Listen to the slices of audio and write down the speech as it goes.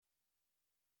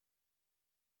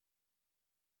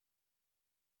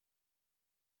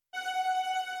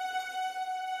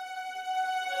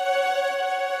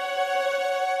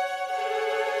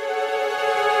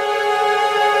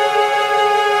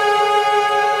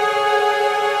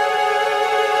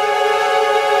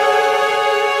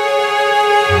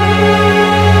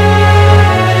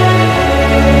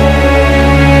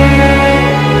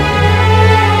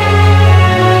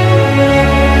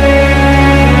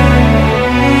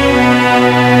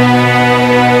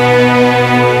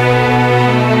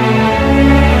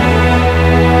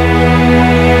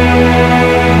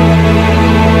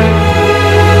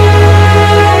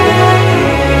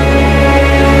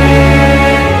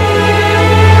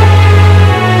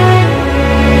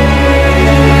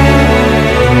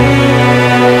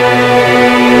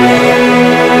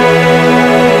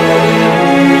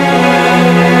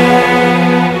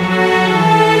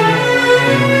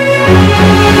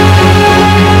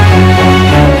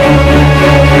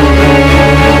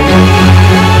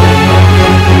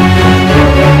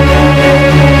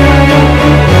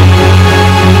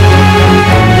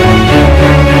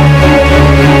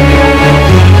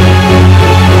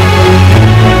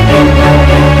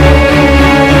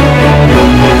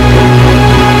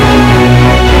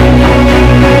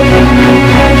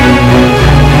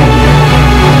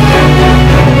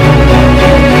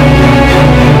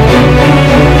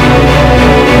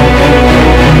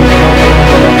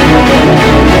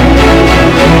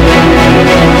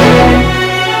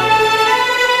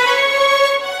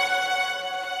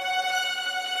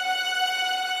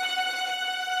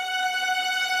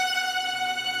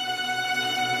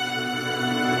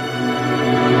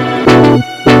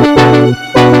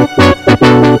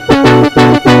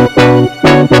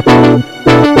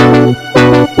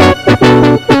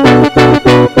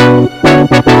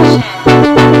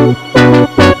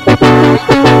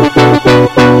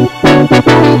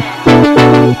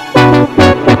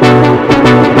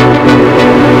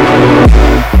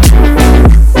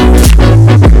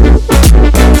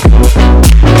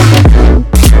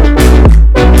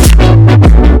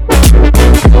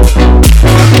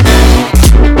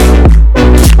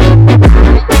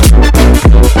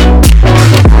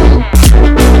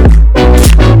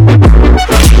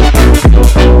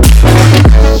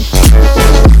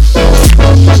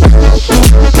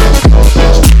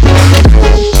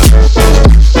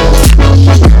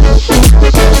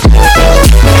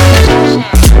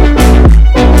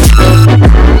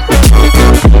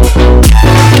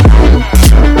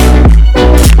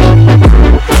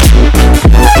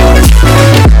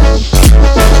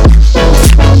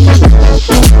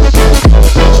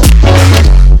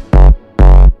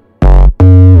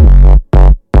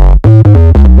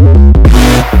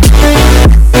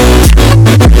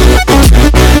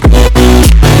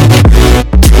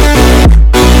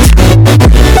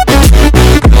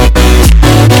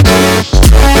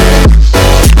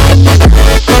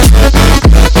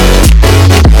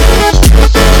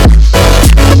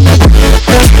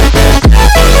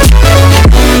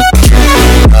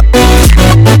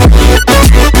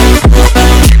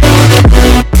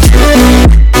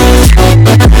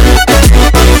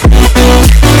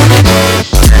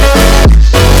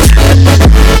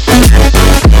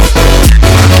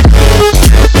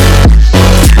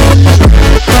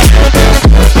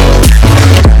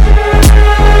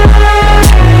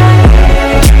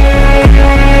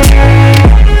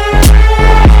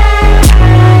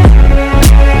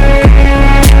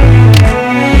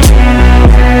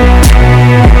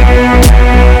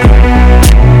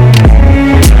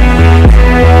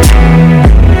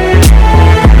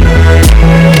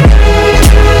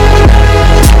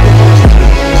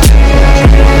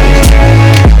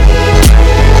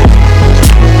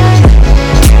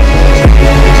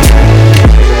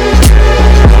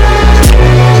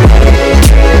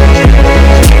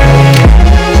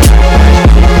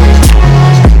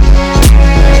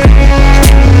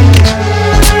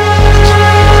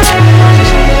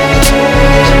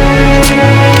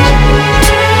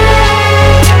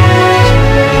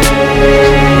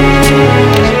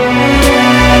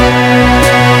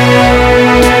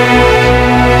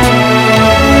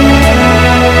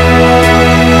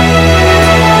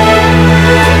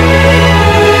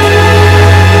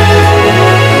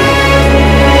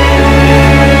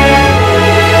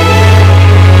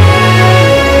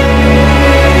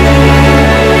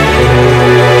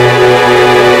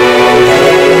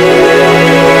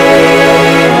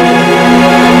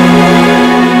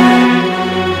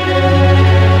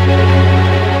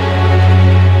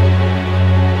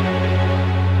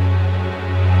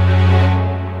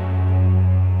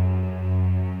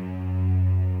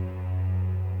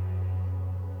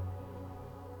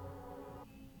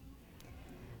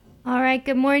right,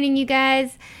 good morning, you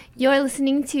guys. You're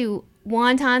listening to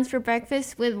Wontons for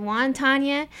Breakfast with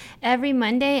Wontanya every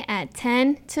Monday at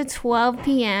 10 to 12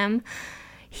 p.m.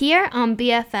 here on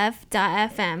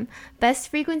BFF.FM. Best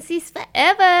frequencies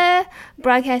forever.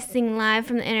 Broadcasting live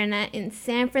from the internet in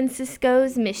San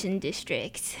Francisco's Mission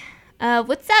District.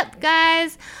 What's up,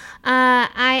 guys?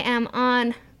 I am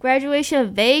on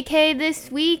graduation vacay this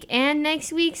week and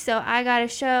next week, so I got a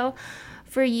show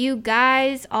for you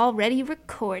guys already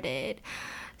recorded.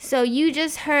 So you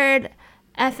just heard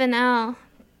FNL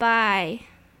by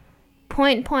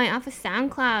Point off of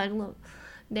SoundCloud,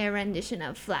 their rendition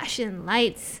of Flashing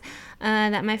Lights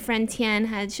that my friend Tian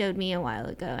had showed me a while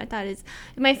ago. I thought it's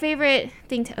my favorite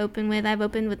thing to open with. I've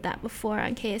opened with that before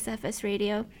on KSFS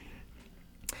radio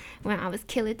when I was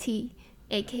Killer T,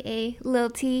 aka Lil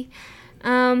T.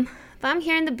 But I'm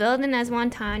here in the building as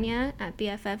Wontanya at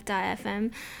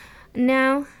BFF.FM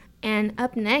now, and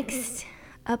up next,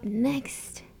 I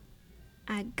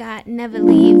got Never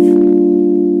Leave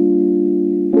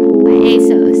by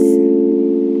ASOS.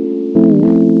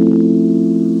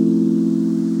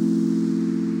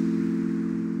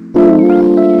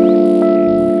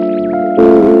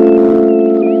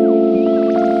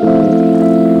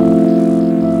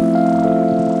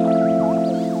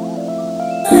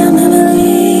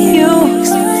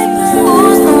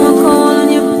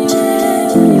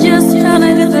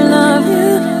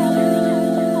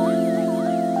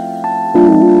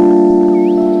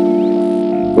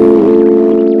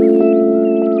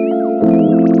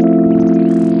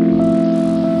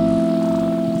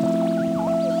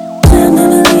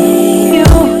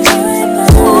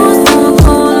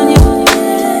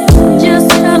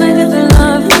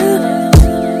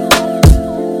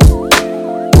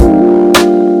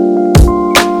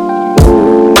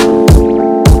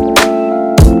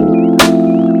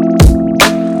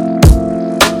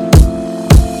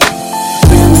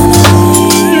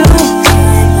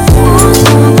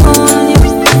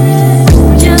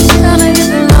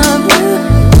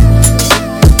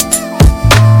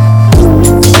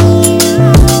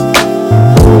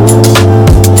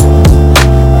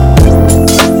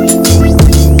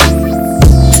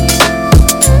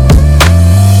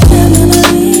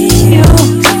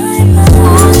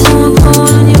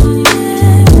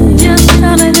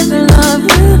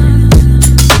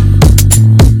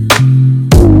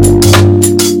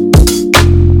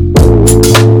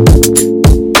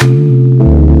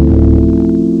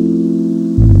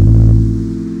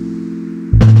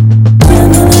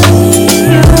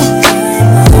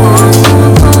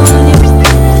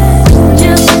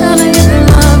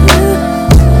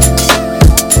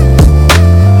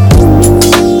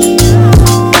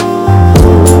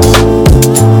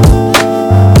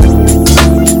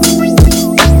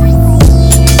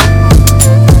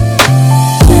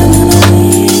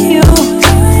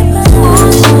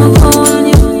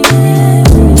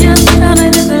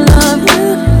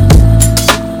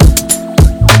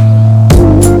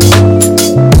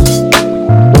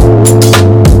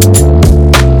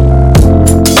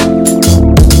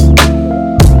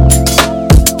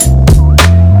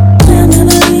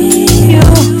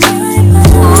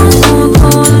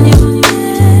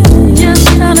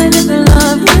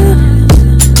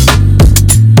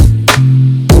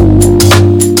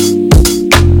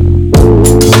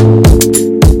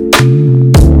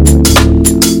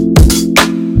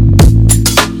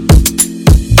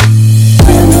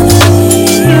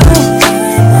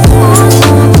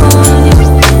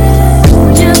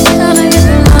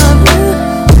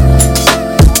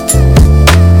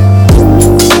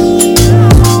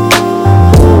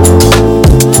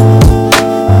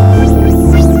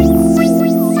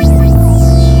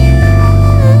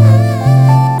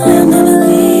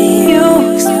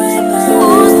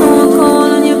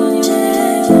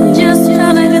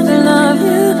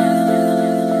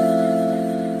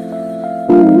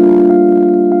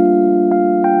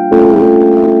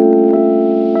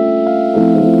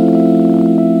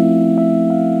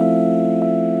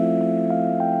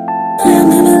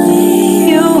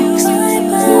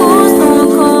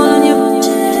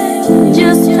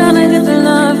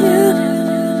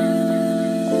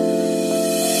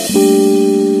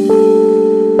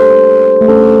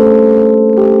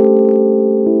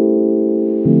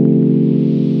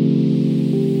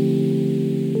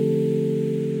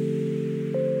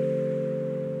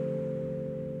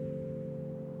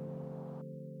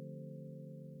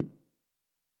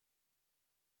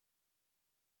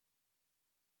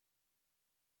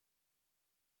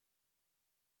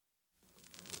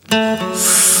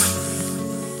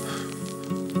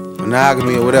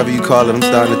 Monogamy or whatever you call it, I'm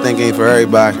starting to think ain't for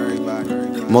everybody.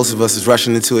 Most of us is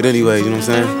rushing into it anyway, you know what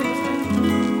I'm saying?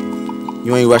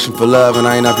 You ain't rushing for love, and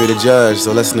I ain't up here to judge.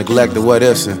 So let's neglect the what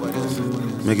ifs and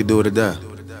make it do what it does.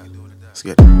 Let's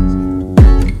get it.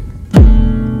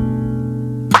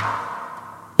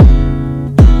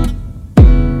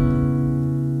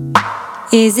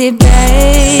 Is it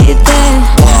bad that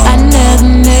I never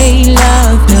made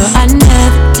love? No, I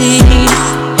never did.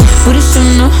 Would've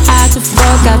shown know how to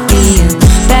fuck. I'll be a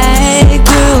bad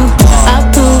girl, I'll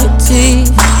prove it to you.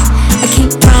 I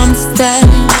can't promise that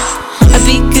I'll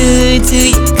be good to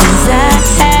you, 'cause I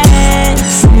had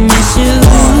some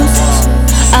issues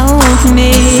I won't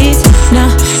commit. No,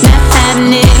 not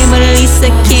having it, but at least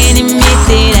I can admit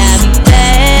that I'll be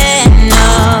bad, no,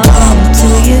 to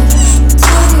you.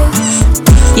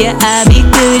 Yeah, I'll be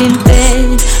good in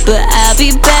bed, but I'll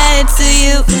be bad to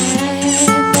you.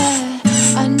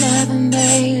 I never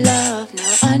made love, no,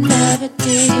 I never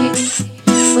did.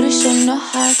 But I sure know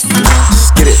how to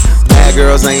Let's get it. Bad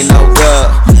girls ain't no good,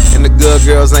 and the good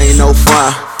girls ain't no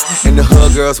fun. And the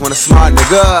hood girls want a smart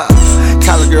nigga.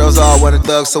 College girls all want a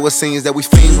thug, so it seems that we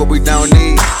fiend what we don't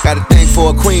need. Got a thing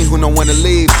for a queen who don't wanna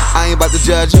leave. I ain't about to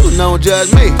judge you, don't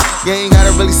judge me. You ain't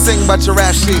gotta really sing about your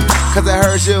rap sheet, 'cause I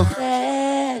heard you.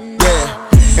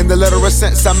 In the literal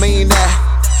sense, I mean that.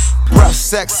 Rough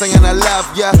sex, saying I love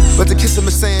ya, but the kiss him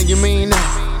is saying you mean that.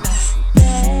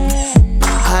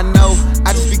 I know,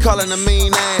 I just be calling a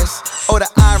mean ass. Oh, the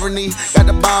irony, got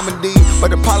the bomb in D,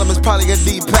 but the problem is probably a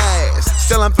deep pass.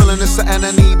 Still I'm feeling this something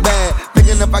I need bad.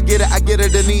 Thinking if I get it, I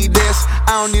need this.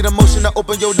 I don't need emotion to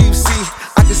open your deep sea.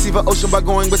 I can see the ocean by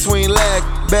going between leg,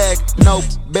 bag, no,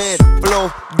 bed,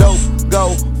 floor, dope,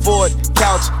 go, forward,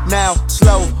 couch, now,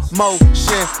 slow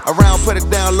motion. Around, put it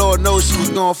down, Lord knows she was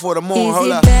going for the moon.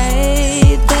 Hold up. Is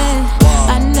it bad that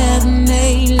I never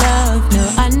made love? No,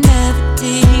 I never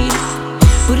did.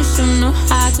 But I sure know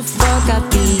how to fuck. I'll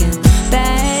be a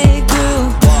bad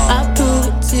girl, I'll prove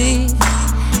it to you.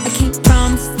 I can't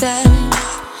promise that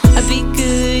I'll be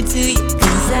good to you,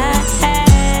 'cause I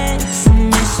had some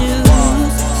issues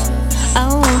I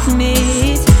won't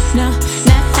commit. No,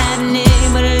 not having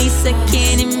it, but at least I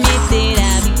can admit that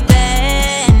I'll be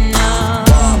bad, no,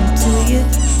 to you.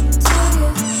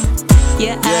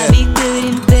 Yeah, I'll be good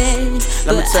in bed,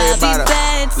 Let me but tell you I'll be about her.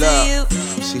 bad to you.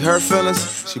 Look, she hurt feelings,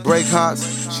 she break hearts,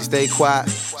 she stay quiet,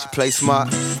 she play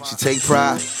smart, she take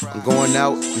pride. I'm going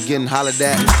out, I'm getting hollered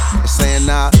at, and saying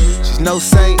nah. She's no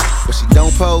saint, but she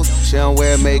don't pose. She don't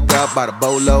wear makeup by the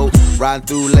boatload. Riding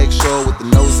through Lakeshore with the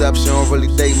nose up, she don't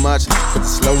really date much, but the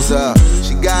slows up.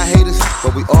 She got haters,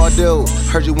 but we all do.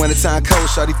 Heard you wintertime cold,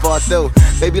 shawty fought through.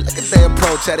 Baby, look at their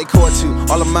approach, how they caught you.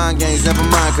 All the mind games, never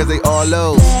mind, 'cause they all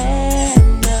lows.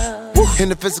 In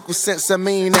the physical sense, I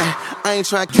mean that. I ain't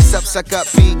trying to kiss up, suck up,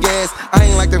 feed gas. I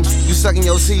ain't like them, you sucking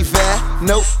your teeth fat.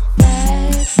 Nope.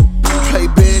 Play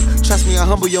big, trust me, I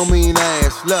humble your mean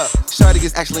ass. Look, shawty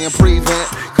is actually in prevent,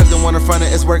 'cause the one in front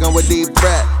of it's working with deep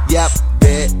breath. Yep,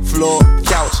 bed, floor,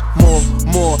 couch,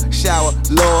 more, shower,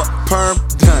 Lord, perm,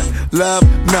 done. Love,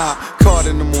 nah, called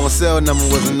in the morning, cell number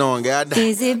wasn't on, goddamn.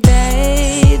 Is it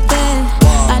bad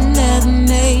that I never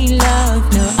made love?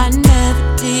 No, I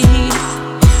never did.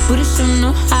 But I sure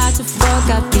know how to fuck.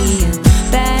 I'll be a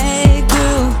bad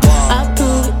girl, I'll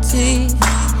prove it to you.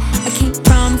 I can't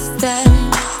promise that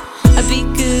I'll be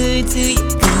good to you,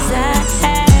 'cause I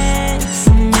had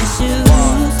some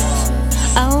issues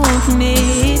I won't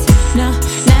commit. No,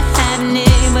 not having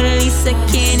it, but at least I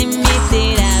can admit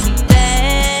that I'll be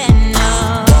bad, no,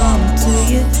 to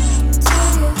you.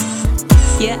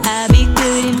 Yeah, I'll be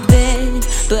good in bed,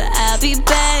 but I'll be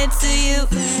bad to you.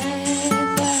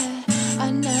 I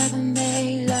never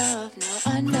made love,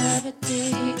 no, I never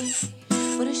did.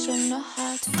 But I sure know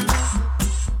how to fuck.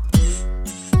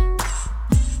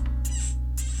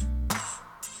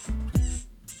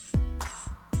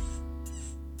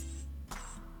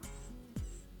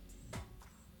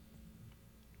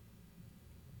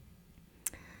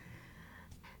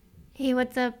 Hey,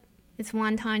 what's up? It's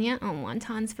Wontanya on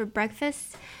Wontons for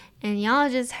Breakfast, and y'all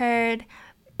just heard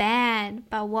Bad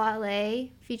by Wale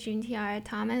featuring Tiara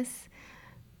Thomas.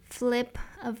 Flip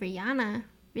of Rihanna.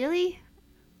 Really?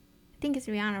 I think it's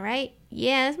Rihanna, right?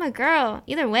 Yeah, that's my girl.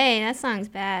 Either way, that song's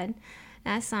bad.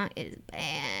 That song is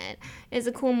bad. It's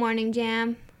a cool morning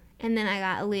jam. And then I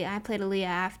got Aaliyah. I played Aaliyah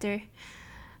after.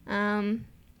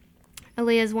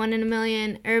 Aaliyah's One in a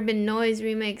Million Urban Noise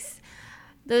remix.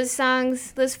 Those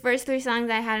songs, those first 3 songs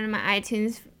I had in my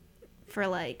iTunes for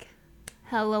like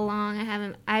hella long.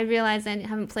 I realized I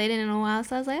haven't played it in a while,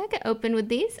 so I was like, I could open with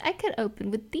these.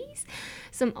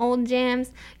 Some old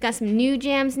jams. Got some new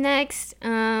jams next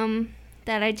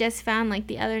that I just found like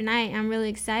the other night. I'm really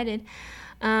excited.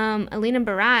 Alina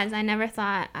Baraz, I never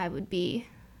thought I would be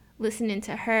listening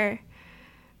to her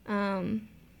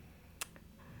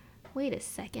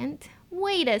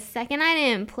Wait a second. I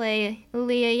didn't play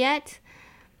Leah yet.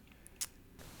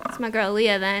 It's my girl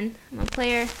Leah then. I'm gonna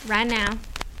play her right now.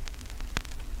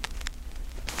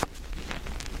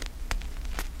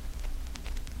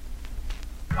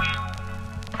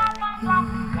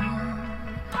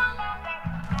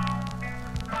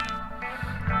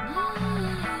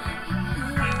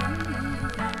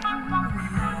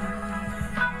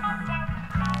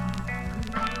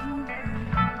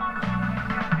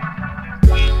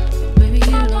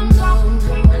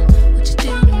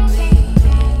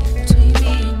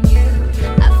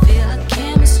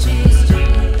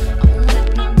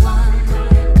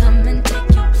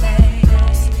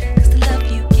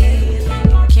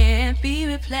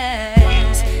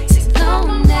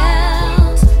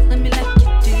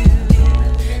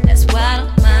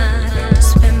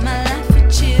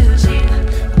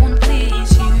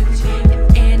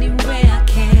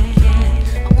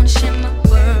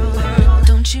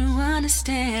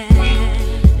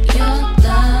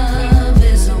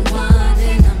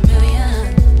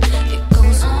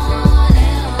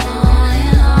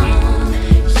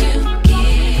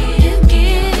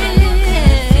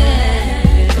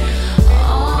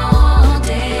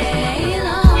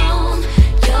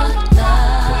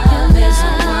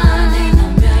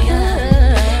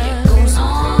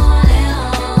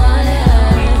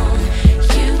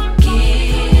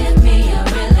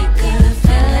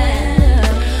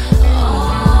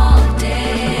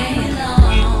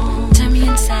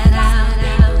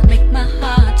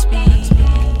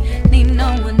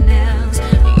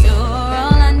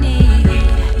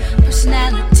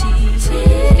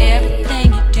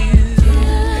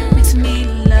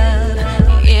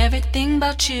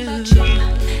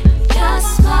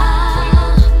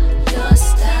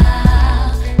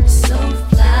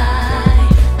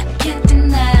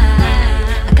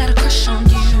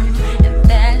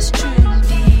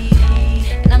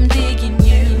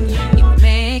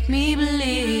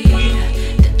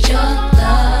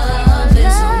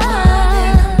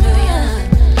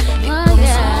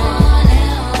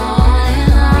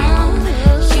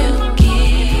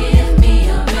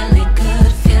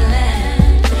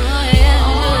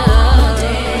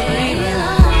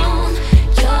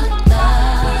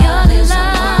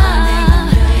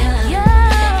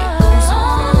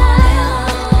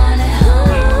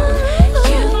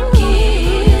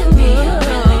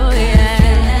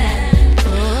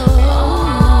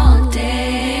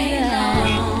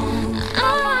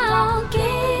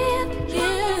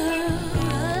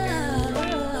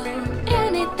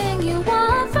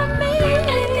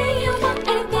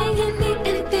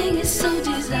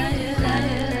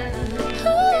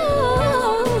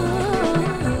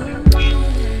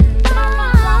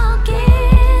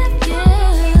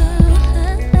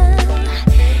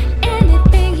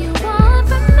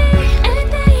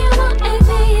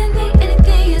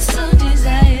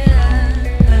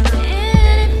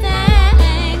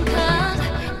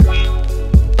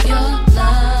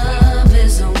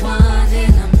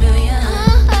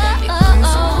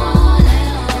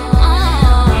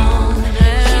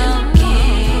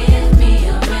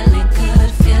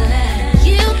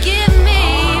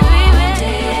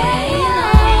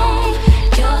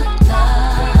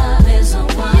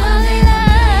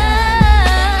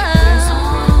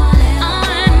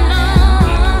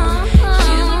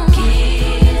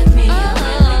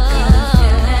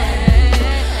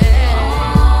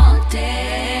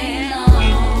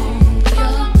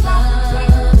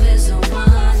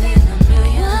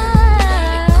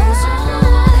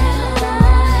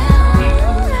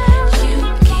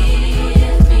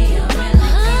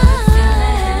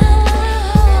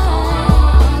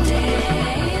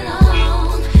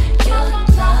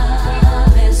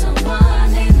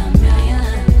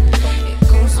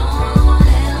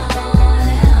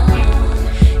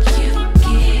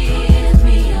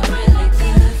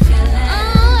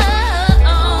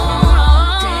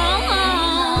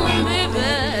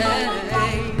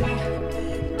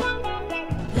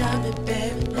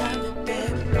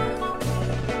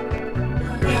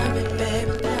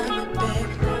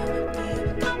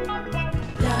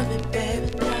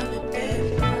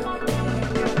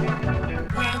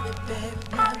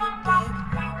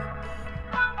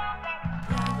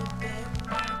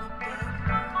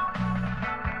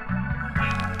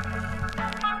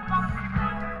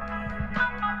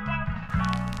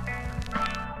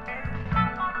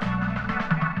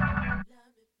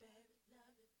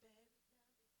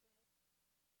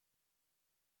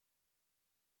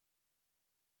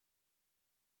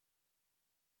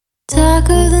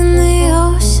 Darker than the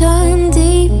ocean,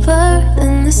 deeper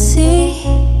than the sea.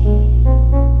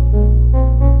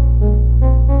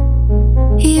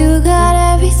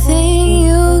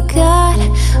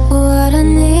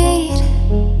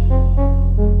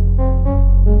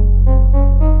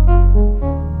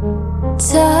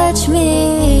 touch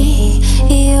me,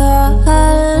 you're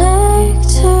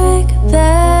electric,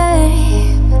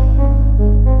 babe.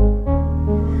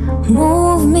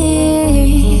 Move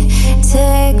me,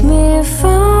 take me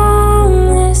from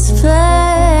this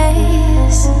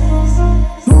place.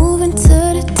 Moving to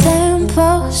the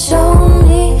tempo, show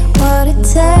me what it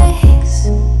takes.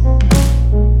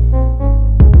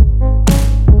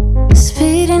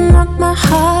 Speeding up my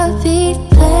heartbeat,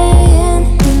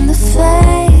 playing in the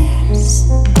face.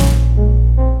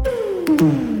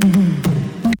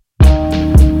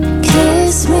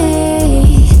 Kiss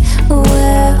me,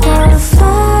 we're on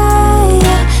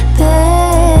fire,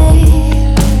 babe.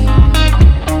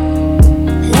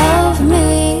 Love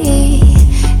me,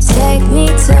 take me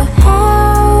to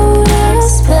outer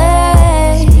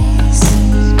space.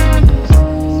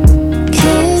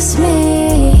 Kiss me,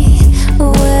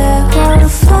 we're on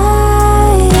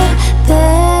fire,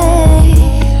 babe.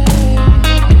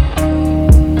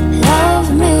 Love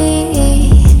me,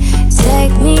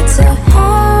 take me to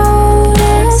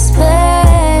outer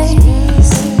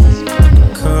space.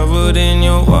 Covered in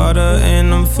your water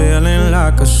and I'm feeling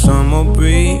like a summer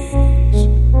breeze.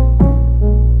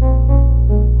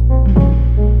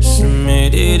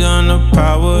 Submitted under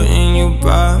power and you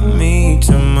brought me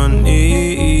to my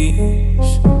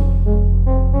knees.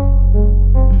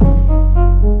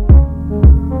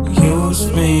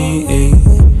 Use me,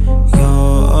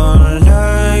 you're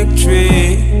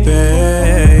electric,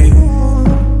 babe.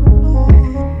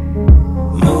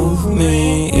 Move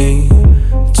me,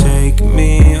 take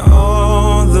me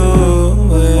all the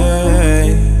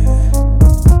way.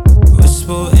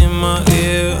 Whisper in my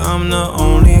ear, I'm the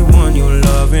only one you're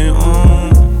loving on.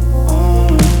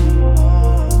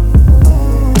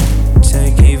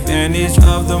 Take advantage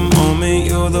of the moment,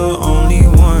 you're the only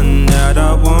one that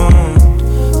I want.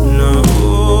 No.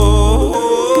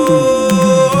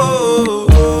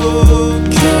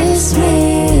 Kiss me,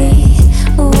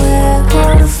 we're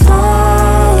on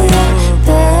fire,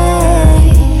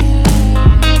 babe.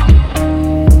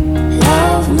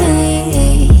 Love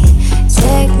me,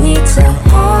 take me to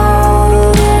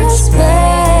outer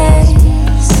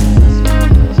space.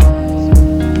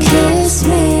 Kiss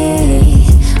me,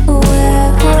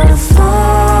 we're on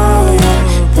fire,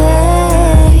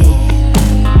 babe.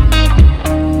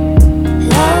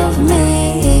 Love me,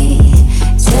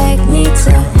 take me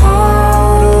to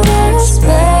outer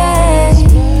space.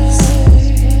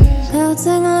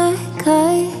 Melting like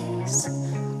ice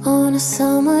on a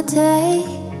summer day.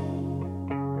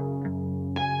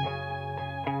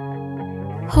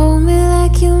 Hold me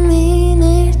like you mean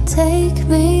it, take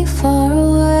me far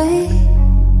away.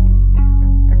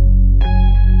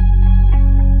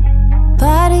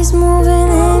 Bodies moving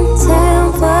in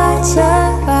temperature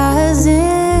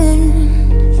rising.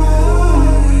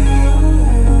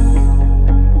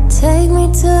 Take me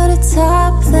to the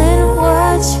top, then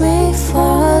watch me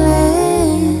falling.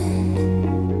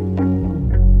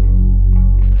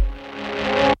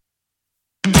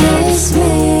 Kiss me,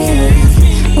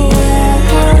 we're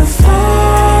on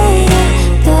fire,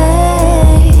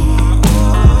 babe.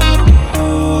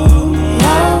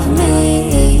 Love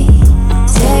me,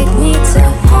 take me to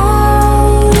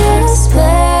outer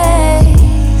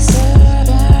space.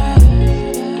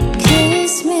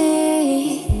 Kiss me,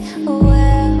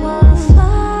 we're on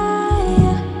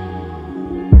fire.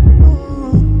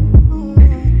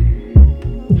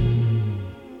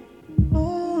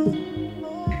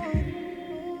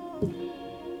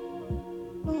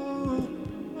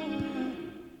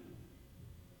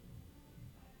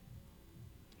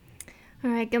 All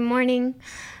right, good morning.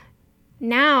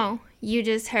 Now you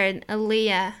just heard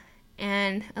Aaliyah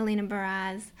and Alina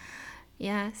Baraz.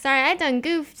 Yeah, sorry, I done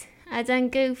goofed.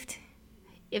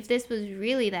 If this was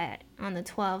really that on the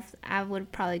 12th, I would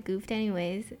have probably goofed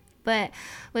anyways. But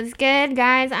what's good,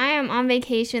 guys? I am on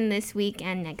vacation this week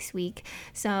and next week.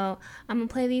 So I'm going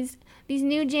to play these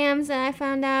new jams that I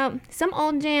found out. Some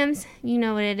old jams, you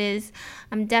know what it is.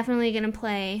 I'm definitely going to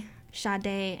play Sade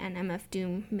and MF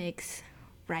Doom mix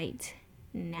right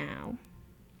now.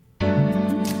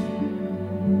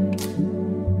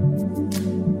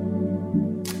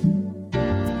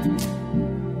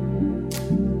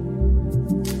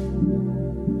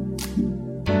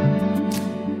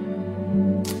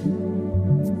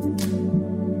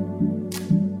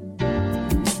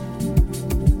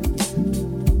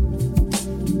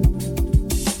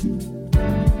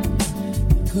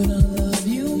 Could I love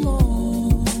you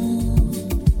more?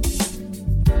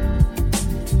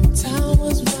 Time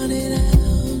was running out.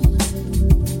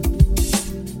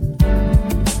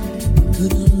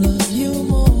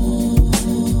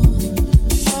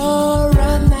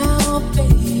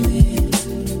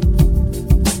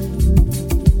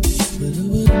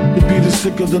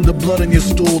 sicker than the blood in your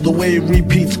stool. The way it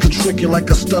repeats could trick you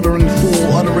like a stuttering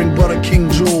fool, uttering butter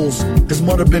king jewels. His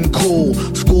mother been cool,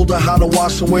 schooled her how to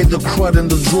wash away the crud in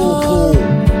the drool pool.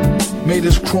 Made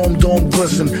his chrome dome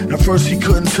glisten. At first he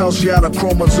couldn't tell she had a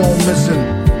chromosome missing.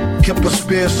 Kept a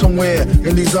spare somewhere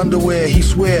in these underwear. He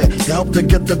swear it helped her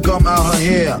get the gum out her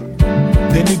hair.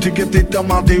 They need to get their thumb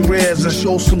out their rears and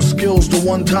show some skills the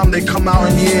one time they come out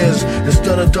in years.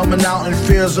 Instead of dumbing out in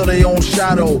fears of their own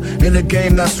shadow. In a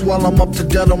game that swell them up to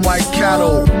dead them like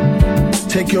cattle.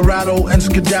 Take your rattle and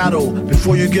skedaddle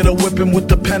before you get a whipping with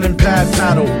the pen and pad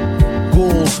paddle.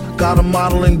 Ghouls got a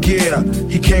model in gear.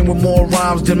 He came with more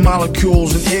rhymes than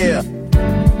molecules in air.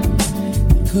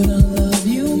 Could I love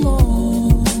you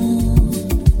more?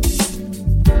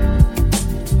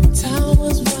 Time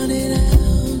was running out.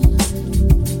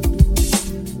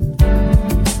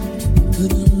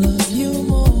 Could I love you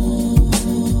more?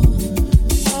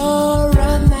 Oh,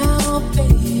 right now,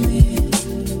 baby.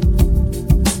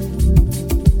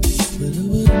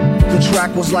 The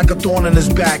track was like a thorn in his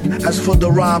back. As for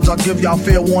the rhymes, I'll give y'all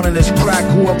fair warning, it's crack.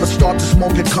 Whoever start to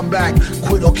smoke it, come back.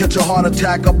 Quit or catch a heart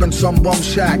attack up in some bum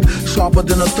shack. Sharper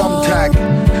than a thumbtack.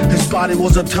 His body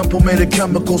was a temple made of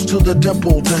chemicals to the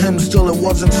dimple. To him still it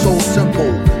wasn't so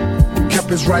simple. Kept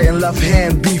his right and left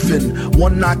hand beefing.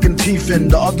 One knocking teeth in,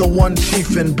 the other one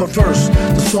chiefing. But first,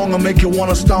 the song will make you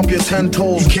wanna stomp your 10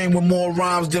 toes. He came with more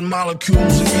rhymes than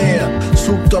molecules in air.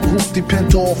 Souped up hoopty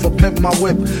pinto off a pimp my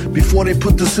whip. Before they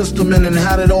put the system in and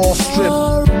had it all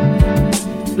stripped.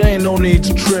 There ain't no need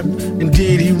to trip.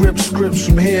 Indeed, he ripped scripts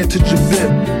from here to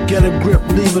Jabib. Get a grip,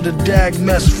 leave it a dag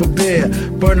mess for bear.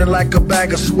 Burning like a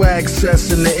bag of swag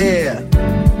cess in the air.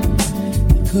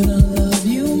 Could I love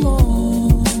you more?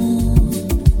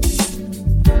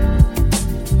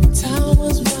 Time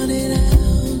was running out.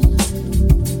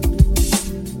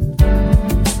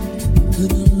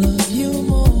 Could I love you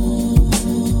more?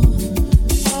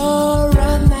 Oh,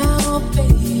 right now,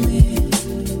 baby.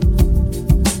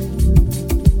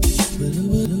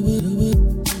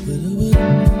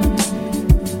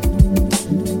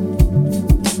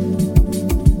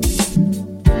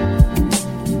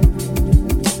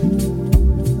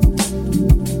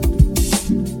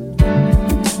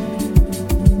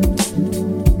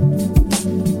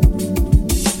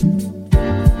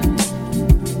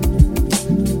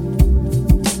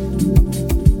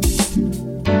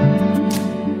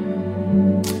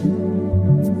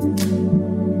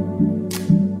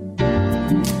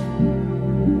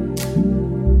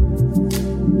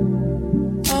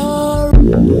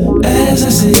 As I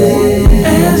sit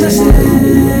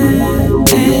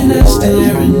and I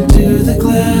stare into the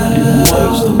clouds and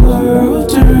watch the world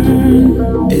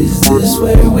turn. Is this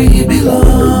where we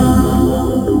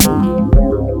belong?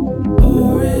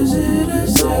 Or is it a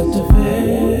set to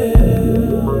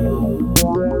fail?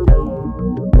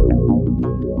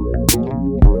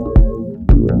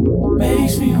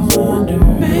 Makes me wonder,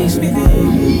 makes me think.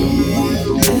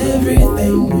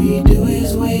 Everything we do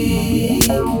is weak.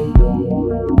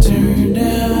 Turn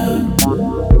down,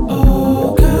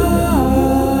 oh,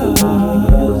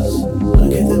 'cause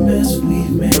look at the mess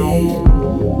we've made.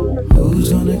 Who's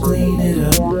gonna clean it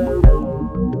up?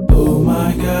 Oh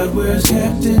my God, where's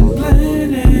Captain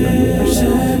Planet?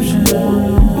 Perception,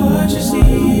 what you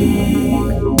see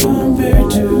compared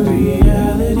to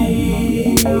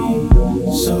reality,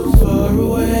 so far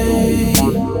away.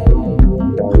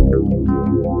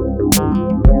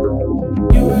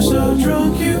 You're so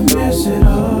drunk you miss it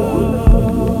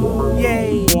all.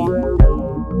 Yay.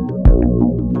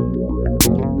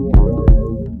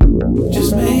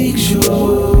 Just make sure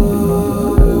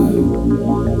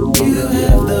you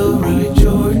have the right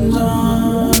Jordans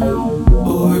on,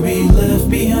 or be left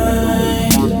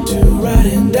behind to ride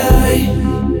and die.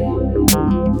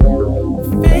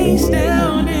 Face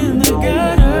down in the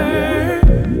gutter.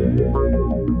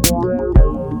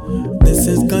 This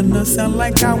is gonna sound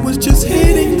like I was just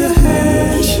hitting the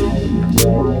hash.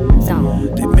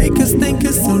 They make us think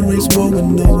it's a race war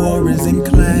when the war is in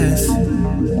class.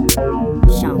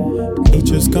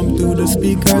 Teachers come through the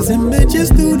speakers and bitches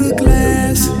through the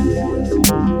glass.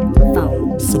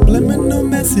 Subliminal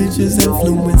messages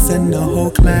influencing the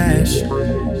whole clash.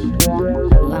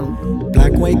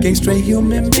 Black, white, gay, straight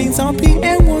human beings,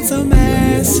 RPM wants a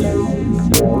mass.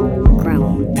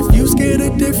 If you scared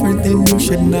of different, then you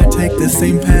should not take the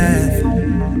same path.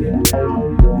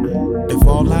 If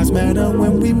all lives matter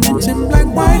when we mention black,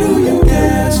 why do you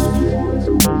gasp?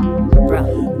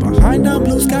 Behind our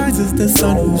blue skies is the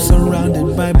sun who's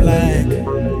surrounded by black.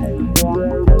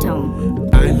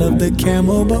 I love the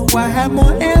camel, but why have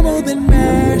more ammo than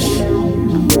MASH?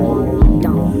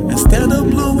 Instead of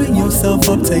blowing yourself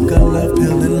up, take a love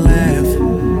pill and laugh.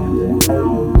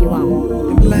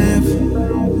 and laugh.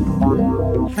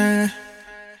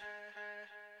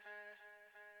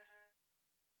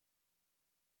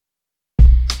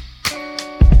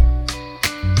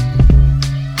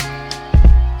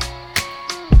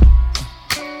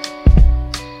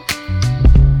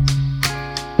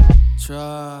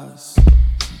 Trust.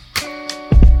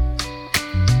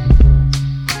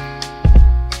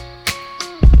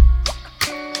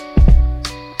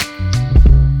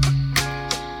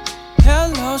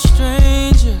 Hello,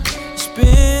 stranger. It's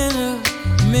been a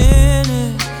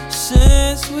minute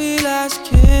since we last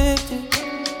kicked it.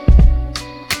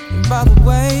 And by the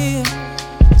way,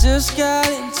 just got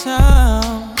in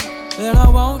town, and I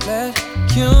won't let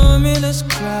cumulus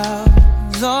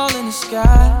clouds all in the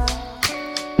sky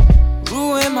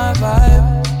ruin my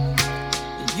vibe.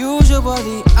 And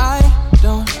usually I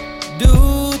don't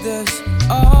do this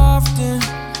often,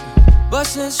 but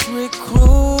since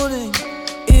recruiting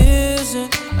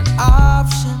isn't an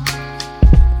option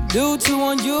due to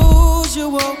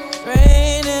unusual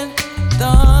rain and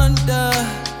thunder,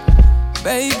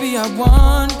 baby, I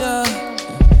wonder,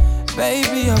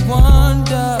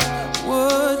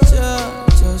 would you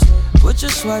just put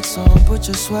your sweats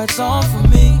on for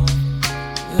me?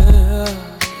 Yeah,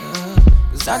 yeah.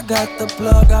 'Cause I got the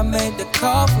plug, I made the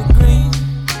call for green.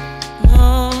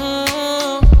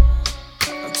 I'm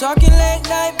talking late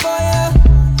night for ya.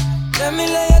 Let me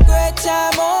lay a great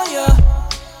time on ya.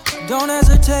 Don't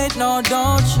hesitate, no,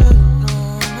 don't you?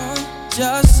 No, no.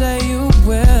 Just say you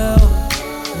will.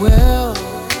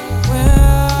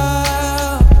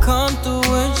 Come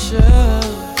through and chill.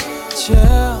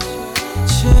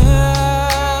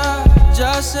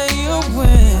 Just say you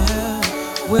will.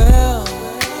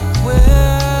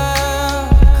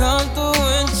 Come through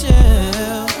and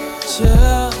chill.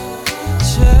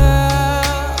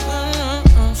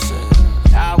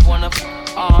 I wanna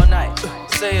all night.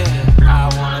 Say it. I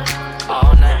wanna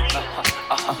all night.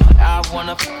 I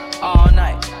wanna all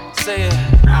night. Say it.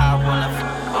 I wanna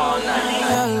all night.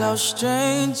 Hello,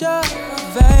 stranger.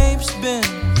 Vape's been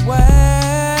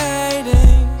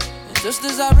waiting. And just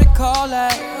as I recall,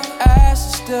 that ass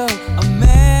is still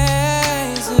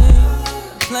amazing.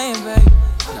 I'm playing, baby.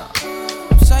 No,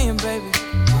 I'm saying, baby.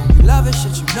 You love it,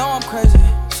 shit. You know I'm crazy.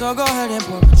 So go ahead and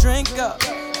pour a drink up.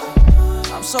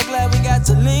 I'm so glad we got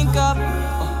to link up.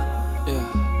 Yeah.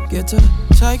 Get to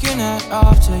taking that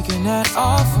off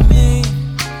for me.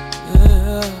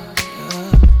 Yeah.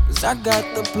 'Cause I got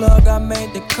the plug, I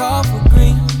made the call for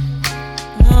green.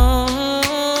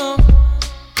 I'm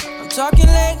talking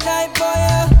late night for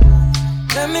ya.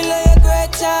 Let me lay a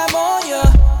great time on ya.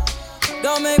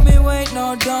 Don't make me wait,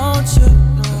 no, don't you?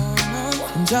 No.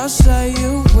 Just say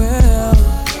you will.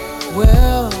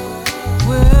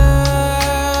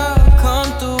 Come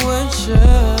through and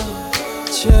chill.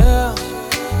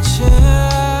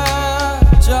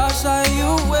 Just say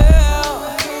you will.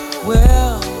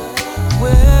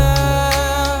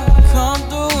 Come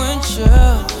through and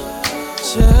chill.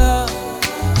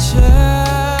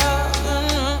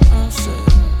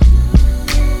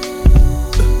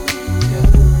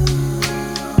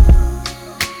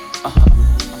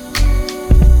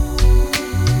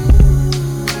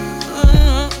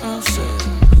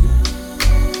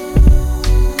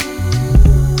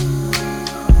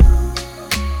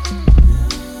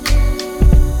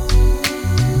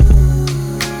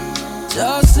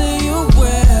 Just say you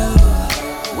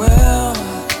will.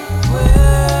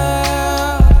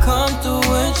 Come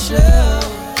through and chill.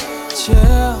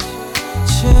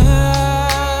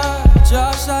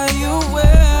 Just say you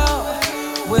will.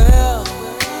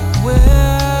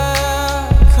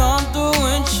 Come through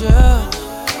and chill.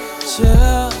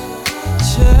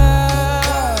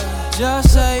 Just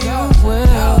say you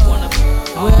will.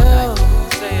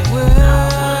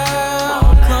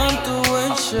 Come through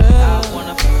and chill.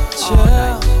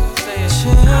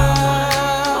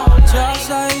 Just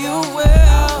say you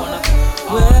will.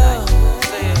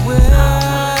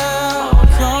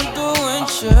 Come through and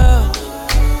chill.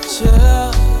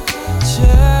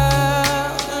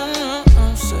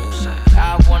 I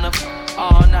wanna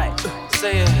all night.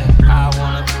 Say it. I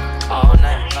wanna all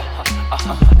night.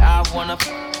 I wanna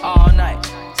all night.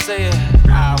 Say it.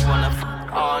 I wanna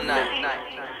all night.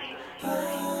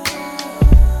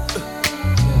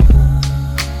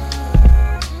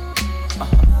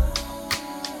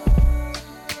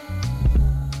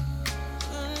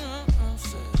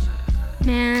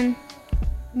 Man,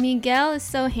 Miguel is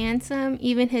so handsome.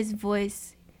 Even his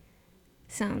voice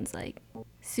sounds like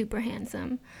super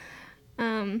handsome.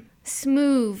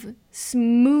 Smooth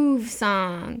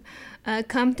song.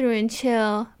 Come Through and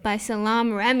Chill by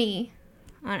Salam Remy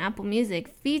on Apple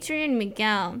Music, featuring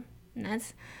Miguel. And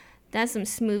That's some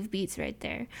smooth beats right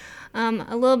there.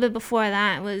 A little bit before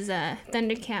that was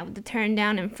Thundercat with the Turn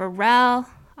Down and Pharrell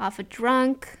off of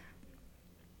Drunk.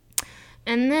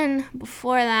 And then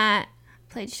before that,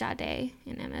 played Sade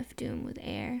and MF Doom with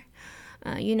Air.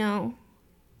 You know,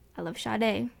 I love Sade.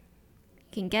 You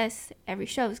can guess every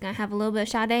show is going to have a little bit of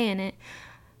Sade in it.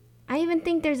 I even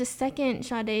think there's a second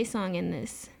Sade song in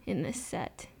this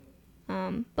set.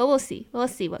 But we'll see. We'll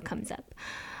see what comes up.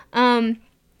 Y'all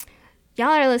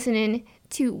are listening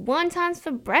to Wontons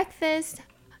for Breakfast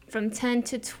from 10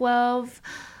 to 12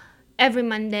 every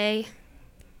Monday.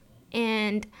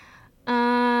 And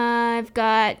I've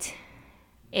got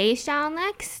A-Style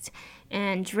next,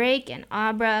 and Drake and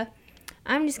Abra.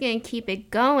 I'm just going to keep it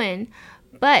going.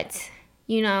 But,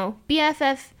 you know,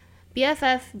 BFF.FM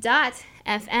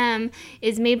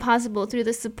is made possible through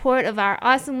the support of our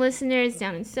awesome listeners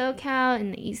down in SoCal,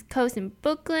 in the East Coast, in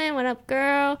Brooklyn. What up,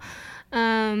 girl?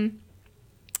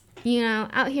 You know,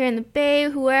 out here in the Bay,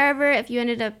 whoever, if you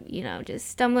ended up, you know, just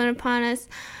stumbling upon us.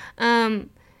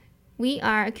 We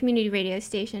are a community radio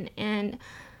station, and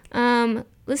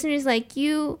listeners like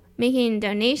you making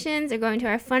donations or going to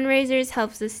our fundraisers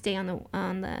helps us stay on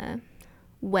the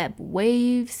web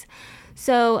waves.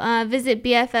 So visit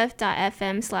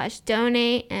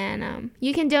bff.fm/donate, and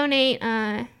you can donate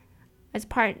as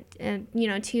part, you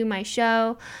know, to my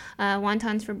show,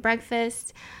 Wontons for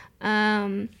Breakfast,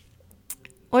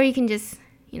 or you can just,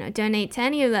 you know, donate to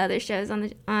any of the other shows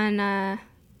on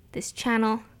this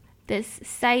channel, this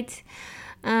site.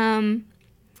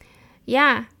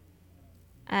 Yeah.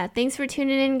 Thanks for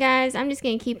tuning in, guys. I'm just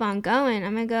gonna keep on going.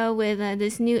 I'm gonna go with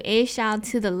this new A-Style,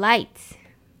 To the Light.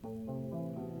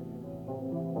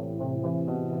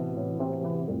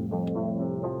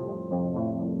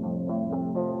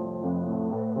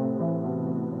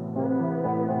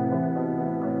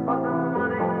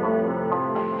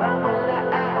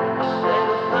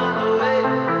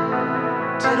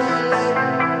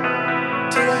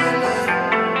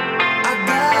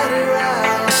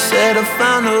 I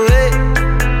found a way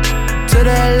to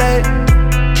that light.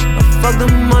 I fuck the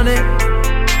money,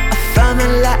 I found the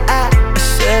light. I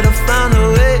said I found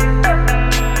a way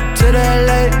to that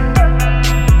light,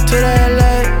 to that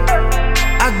light.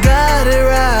 I got it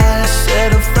right. I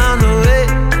said I found a way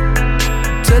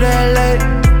to that light.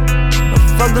 I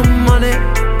fuck the money, I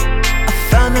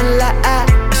found the light. I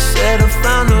said I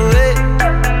found a way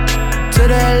to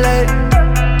that light,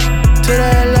 to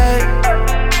that light,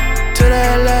 to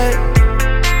that light.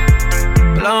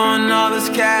 Blowing all this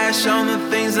cash on the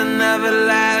things that never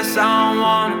last. I don't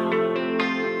want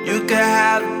it, you can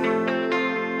have it.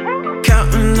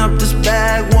 Counting up this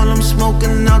bag while I'm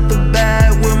smoking out the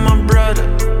bag with my brother.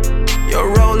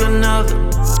 You'll roll another.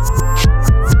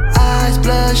 Eyes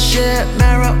bloodshot,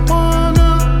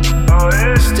 marijuana.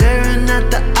 Staring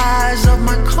at the eyes of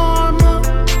my karma.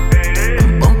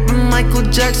 I'm bumping Michael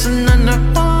Jackson and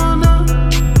Nirvana.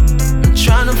 I'm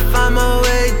trying to find my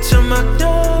way to my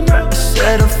donor. I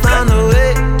said I found a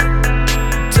way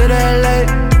to that light.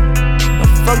 I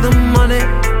fuck the money, I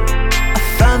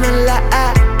found the light.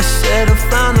 I said I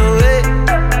found a way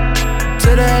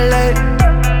to that light,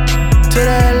 to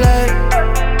that light.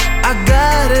 I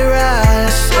got it right. I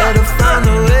said I found a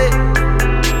way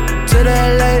to that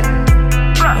light.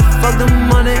 I fuck the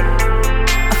money, I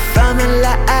found the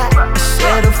light. I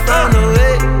said I found a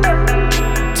way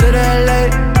to that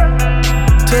light,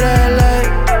 to that light.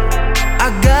 I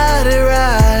got it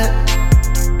right.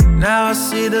 Now I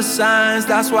see the signs,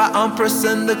 that's why I'm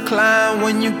pressing decline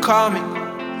when you call me.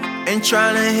 Ain't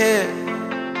trying to hear.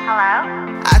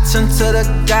 Hello? I turn to the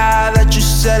guy that you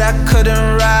said I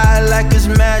couldn't ride like it's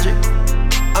magic.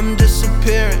 I'm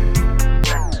disappearing.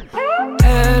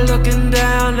 Head looking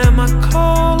down at my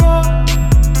collar.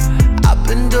 I've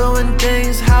been doing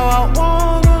things how I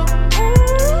wanna.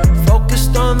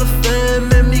 Focused on the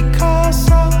fame and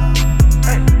Mikasa.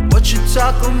 What you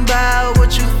talking about,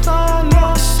 what you thought of?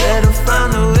 I said I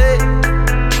found a way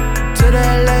to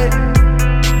that light.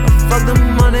 I fuck the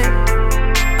money, I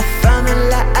found the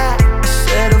light. I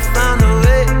said I found a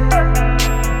way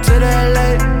to that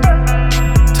light,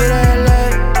 to that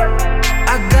light.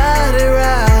 I got it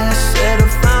right. I said I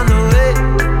found a way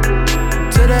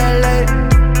to that light. I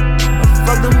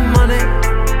fuck the money, I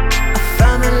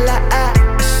found the light.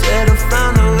 I said I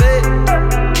found a way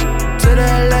to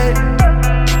that light,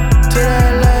 to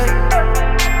that light.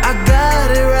 I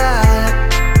got it right.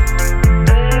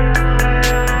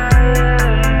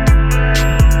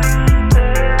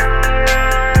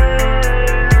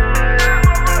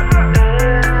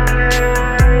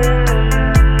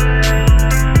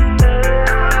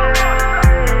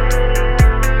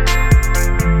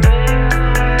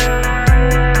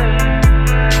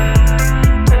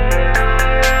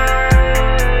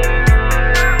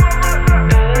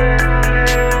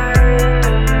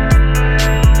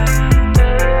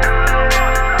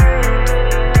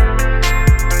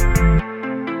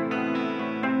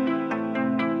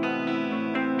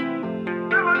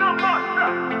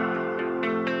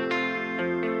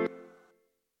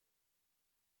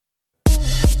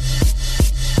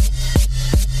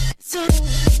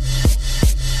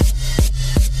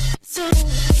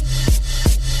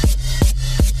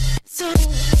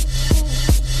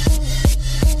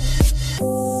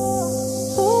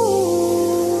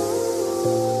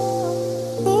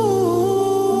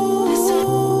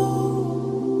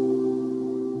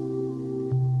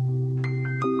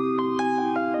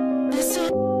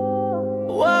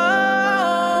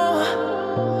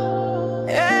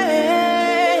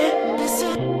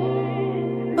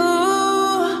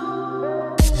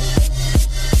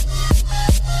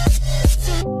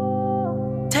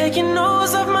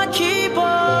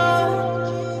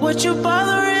 what you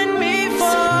bothering me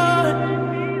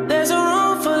for? There's a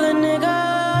room full of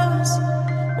niggas.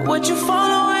 What you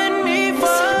following me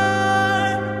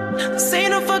for? This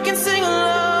ain't no fucking sing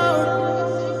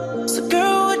along. So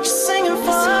girl, what you singing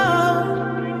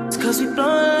for? It's cause we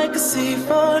blowin' like a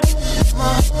C4.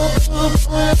 My whole crew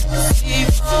blowin' like a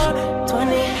C4.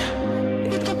 20,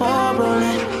 get the ball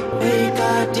rollin'. Big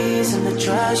IDs in the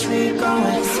trash, we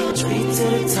going straight to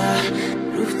the top.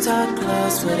 Rooftop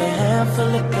clubs with a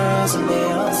handful of girls and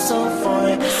they all so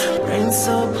foreign. Rain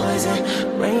so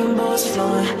poison, rainbows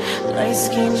flowing. Light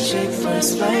skinned chick,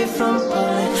 first flight from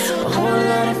Poland. A whole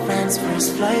lot of friends,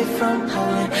 first flight from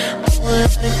Poland. A whole lot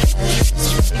of cash,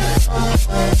 straight from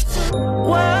Poland.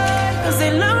 Why? Cause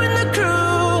they loving the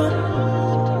crew.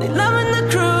 They loving the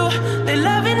crew. They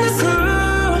loving the crew.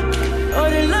 Oh,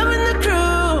 they loving the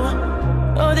crew.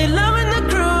 Oh, they loving the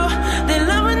crew. They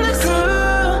loving the crew.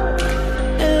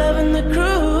 They loving the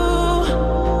crew.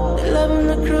 They loving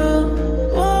the crew.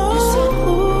 Whoa.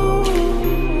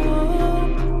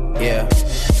 Yeah.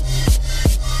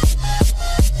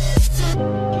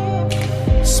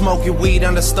 Smoking weed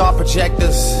under star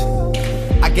projectors.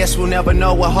 I guess we'll never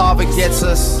know what Harvard gets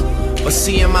us. But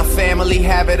seeing my family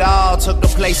have it all took the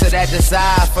place of that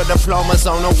desire for diplomas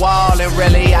on the wall. And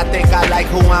really, I think I like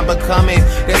who I'm becoming.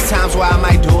 There's times where I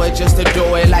might do it just to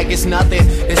do it like it's nothing.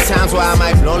 There's times where I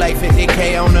might blow like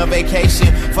 50K on a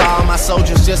vacation for all my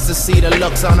soldiers just to see the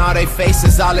looks on all their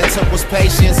faces. All it took was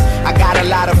patience. I got a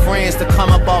lot of friends to come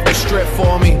up off the strip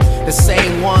for me. The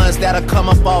same ones that'll come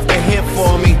up off the hip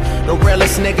for me. The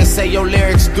realest niggas say your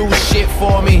lyrics do shit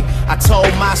for me. I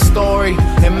told my story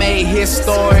and made his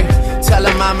story. Tell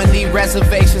him I'ma need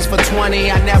reservations for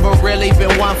 20. I never really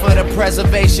been one for the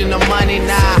preservation of money,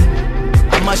 nah.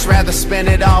 I much rather spend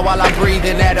it all while I'm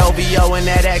breathing. That OVO and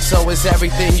that XO is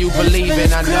everything you believe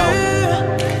in, I know.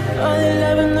 Oh, they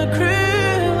loving the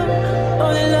crew.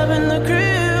 Oh, they loving the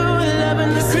crew. They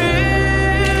loving the crew.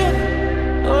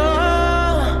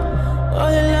 Oh,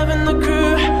 they loving the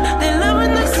crew. They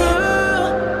loving the crew.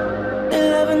 They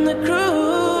loving the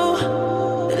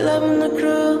crew. They loving the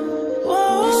crew.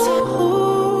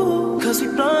 Whoa. Cause we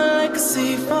blowin' like a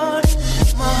C4.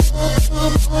 My whole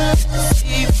crew blowin' like a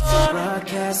C4.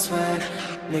 Broadcast swag.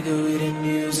 Nigga, we the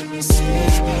news and we see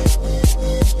it.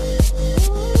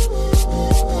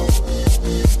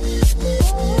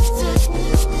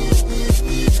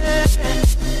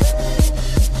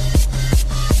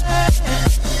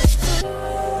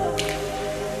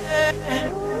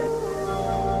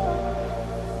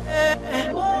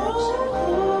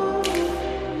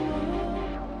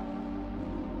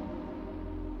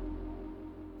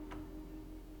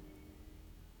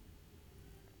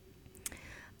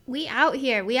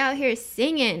 We out here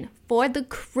singing for the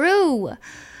crew.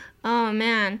 Oh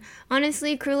man,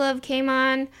 honestly, Crew Love came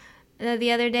on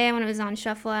the other day when it was on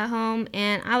Shuffle at home,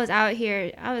 and I was out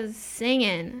here, I was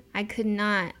singing. I could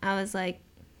not. I was like,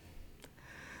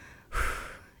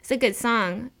 it's a good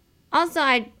song. Also,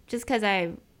 just because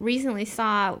I recently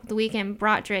saw The Weeknd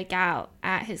brought Drake out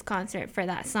at his concert for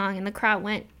that song, and the crowd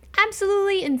went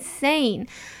absolutely insane.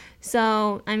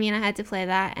 So, I mean, I had to play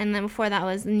that. And then before that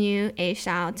was new A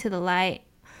Shao To The Light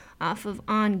off of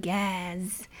On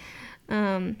Gas.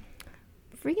 Freaking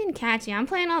catchy. I'm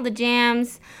playing all the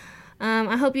jams.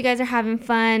 I hope you guys are having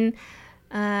fun.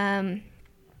 I'm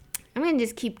going to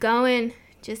just keep going.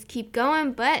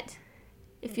 But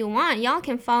if you want, y'all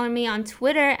can follow me on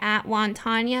Twitter at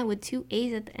Wontanya with 2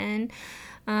 A's at the end.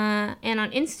 And on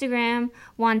Instagram,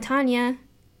 Wontanya,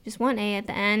 just 1 A at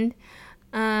the end.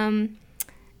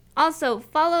 Also,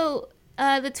 follow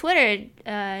the Twitter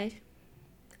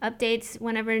updates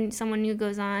whenever someone new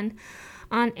goes on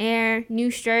air, new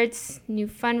shirts, new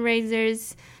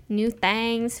fundraisers, new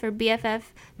things for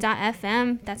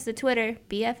BFF.FM. That's the Twitter,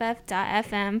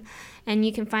 BFF.FM. And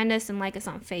you can find us and like us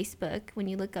on Facebook when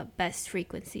you look up Best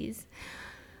Frequencies.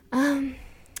 If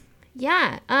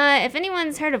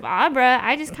anyone's heard of Abra,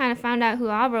 I just kind of found out who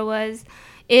Abra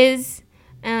is.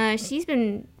 She's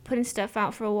been putting stuff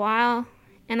out for a while.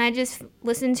 And I just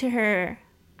listened to her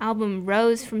album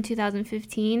Rose from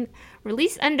 2015,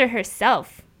 released under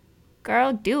herself.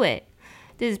 Girl, do it.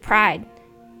 This is Pride.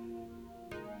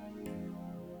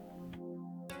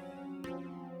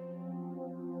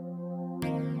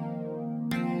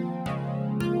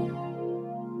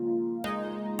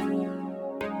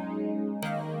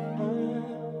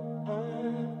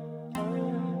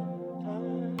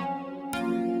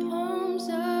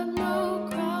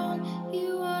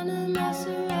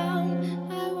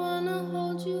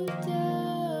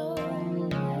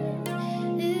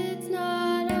 It's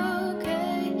not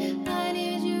okay. I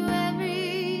need you every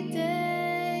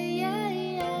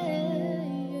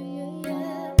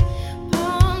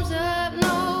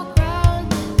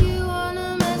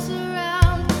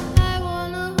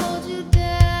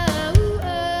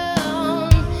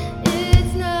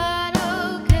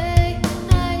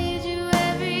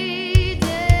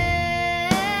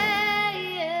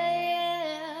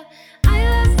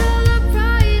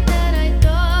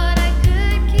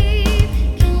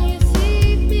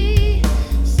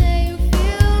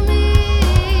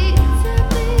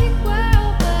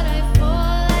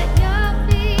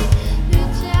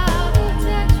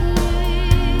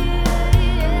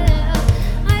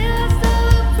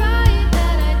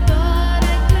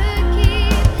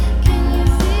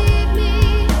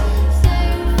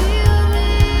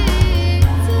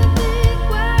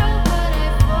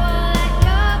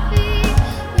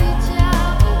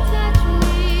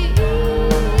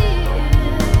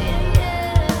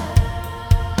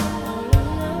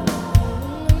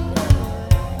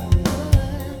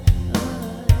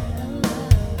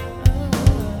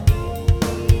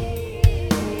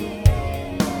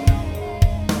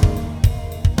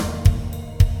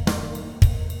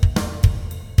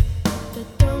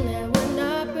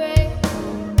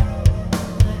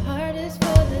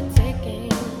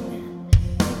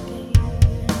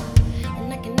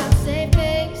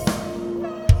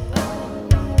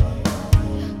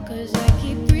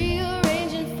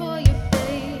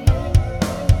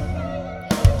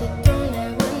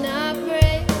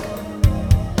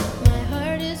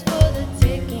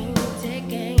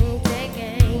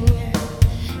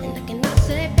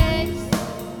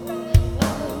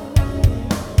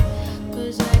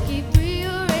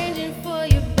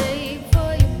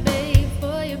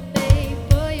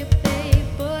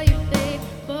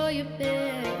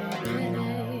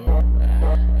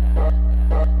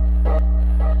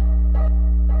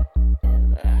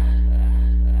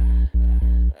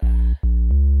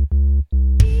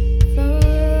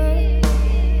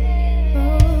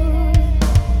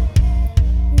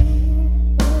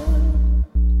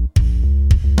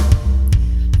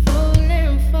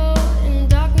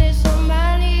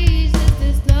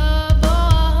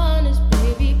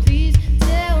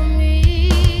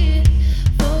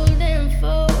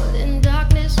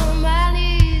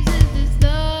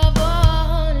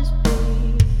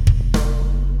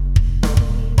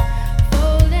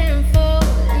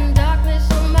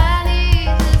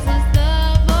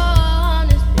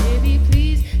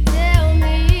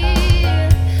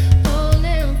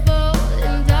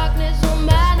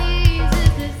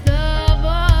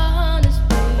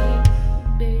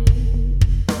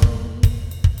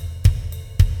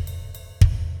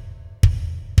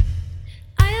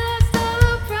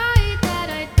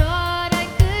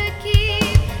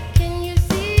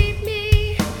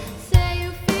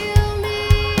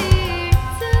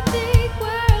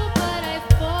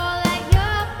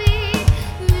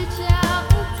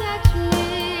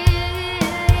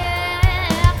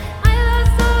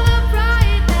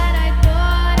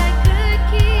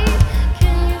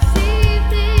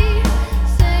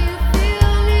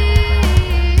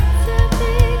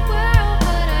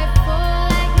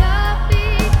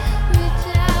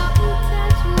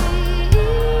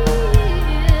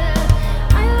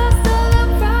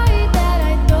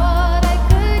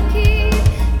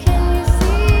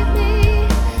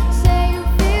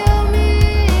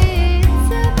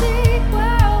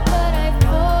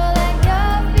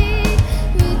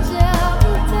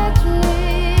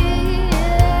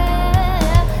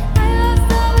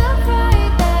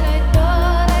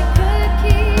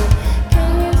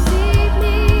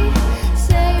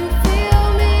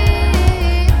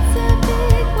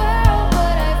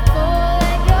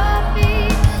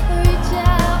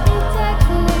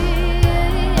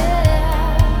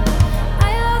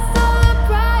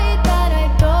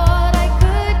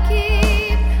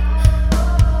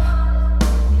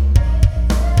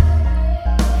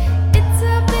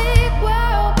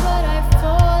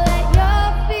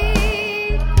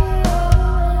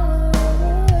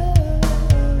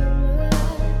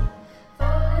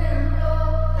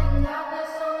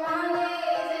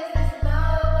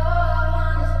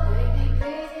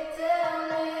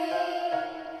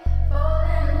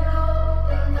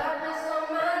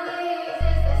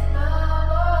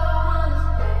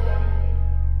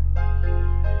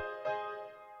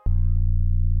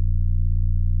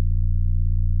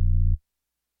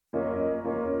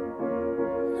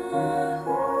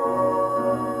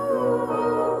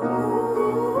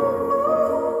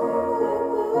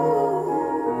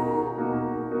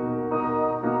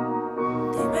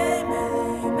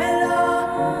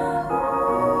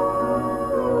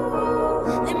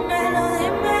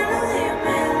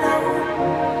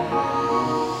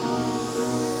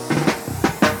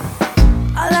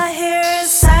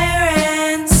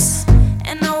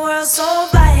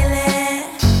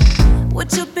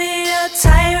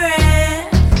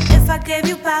gave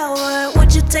you power,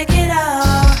 would you take it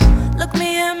all? Look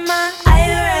me in my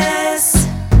iris,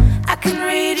 I can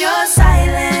read your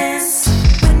silence.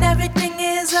 When everything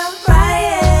is a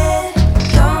riot,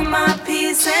 you're my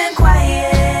peace and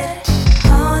quiet.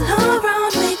 All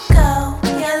around we go,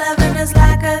 your loving is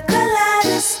like a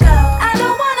kaleidoscope. I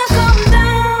don't wanna come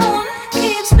down,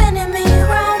 keep spinning me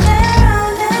round and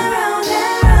round and round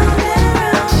and round and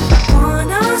round.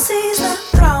 Wanna seize the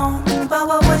throne, but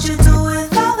what would you do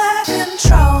with all that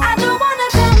control? I don't wanna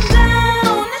come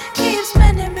down, keep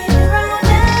spinning me round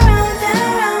and round and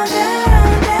round and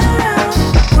round and round.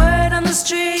 Word on the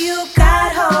street, you got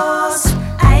hoes.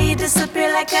 I disappear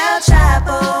like El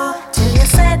Chapo, till you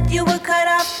said you would cut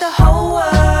off the whole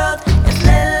world if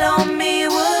little on me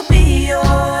would be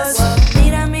yours.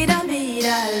 Mira, mira,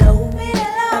 míralo,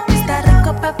 papi está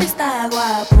rico, papi está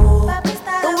guapo.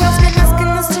 The world's been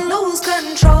asking us to lose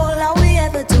control. All we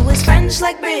ever do is French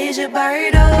like Brigitte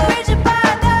Bardot.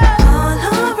 All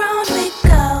around we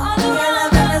go, your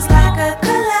loving is like a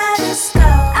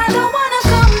kaleidoscope. I don't wanna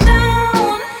come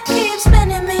down, keep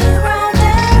spinning me round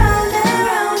and round and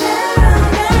round and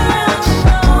round and round.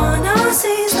 Wanna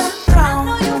seize the throne,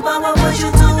 but what would you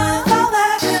do with all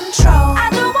that control? I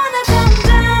don't wanna come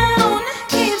down,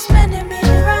 keep spinning me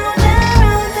round and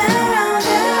round and round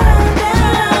and round and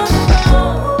round.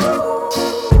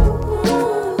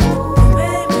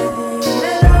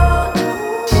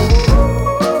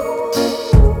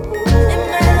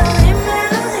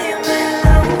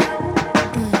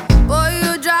 Boy,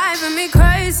 you're driving me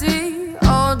crazy.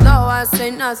 Although I say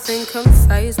nothing can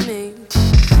faze me.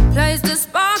 Place the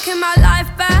spark in my life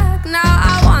back. Now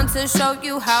I want to show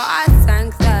you how I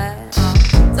thank that.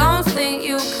 Don't think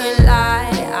you can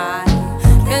lie. I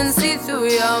can see through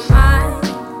your mind.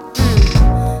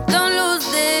 Don't lose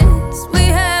this. We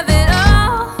have it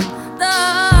all.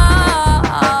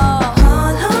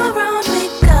 All around we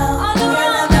go, your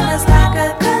loving is like a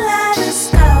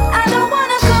kaleidoscope. I don't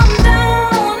wanna come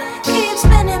down, keep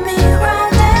spinning me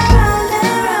round and round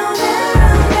and round and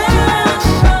round and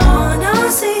round.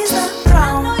 Wanna seize the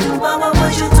throne, but what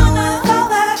would you do with all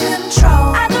that control?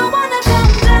 I don't wanna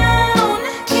come down,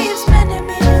 keep spinning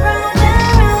me round and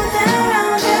round and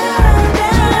round and round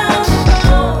and round.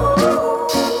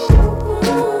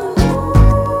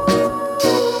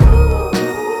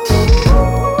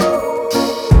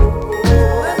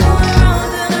 We're going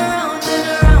round and around and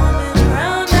around and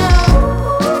around now.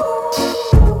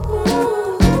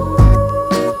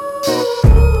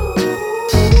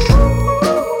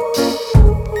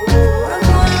 We're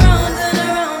going round and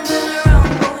around and around,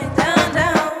 going down,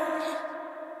 down.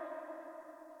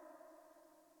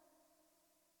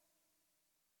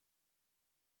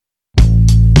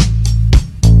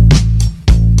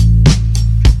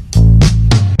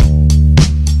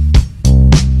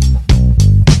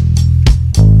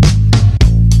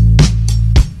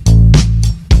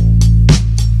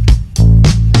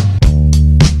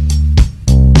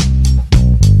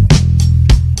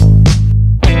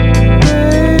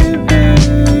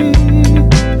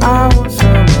 I want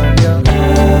some of your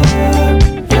love,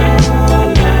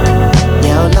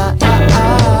 your love,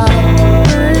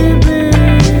 baby.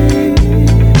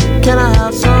 Can I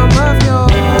have some of your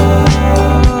love?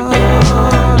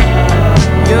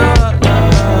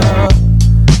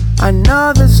 I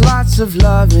know there's lots of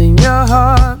love in your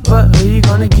heart, but who you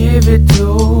gonna give it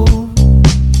to?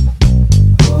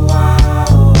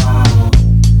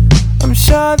 I'm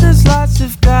sure there's lots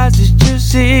of guys that you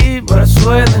see, but I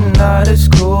swear they're not as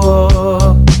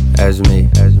cool as me.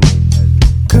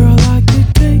 Girl, I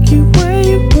could take you where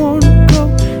you wanna go.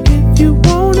 If you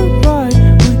wanna ride,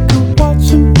 we could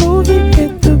watch a movie,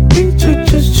 hit the beach, or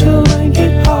just chill and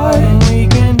get high. And we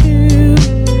can do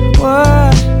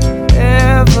whatever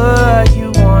you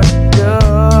wanna do.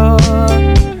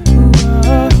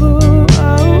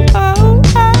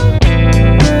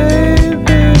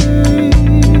 Baby,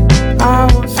 I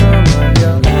want some of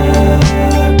your love,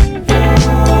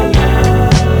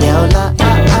 your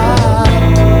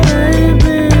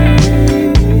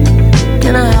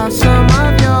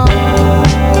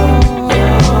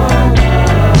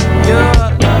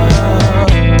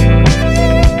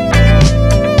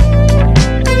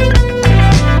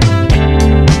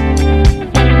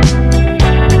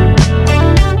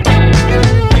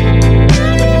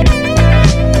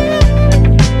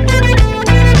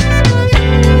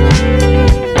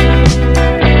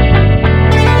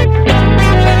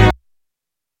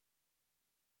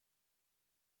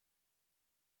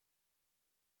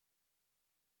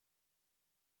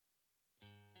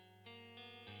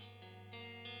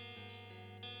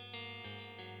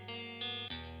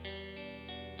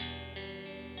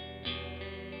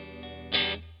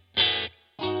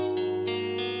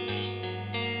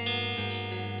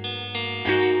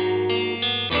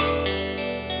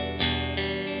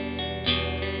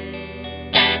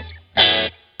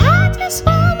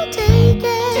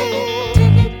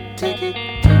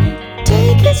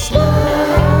it slow.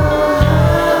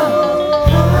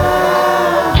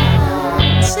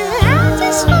 Said I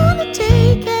just wanna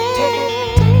take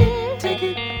it,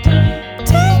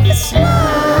 take it slow.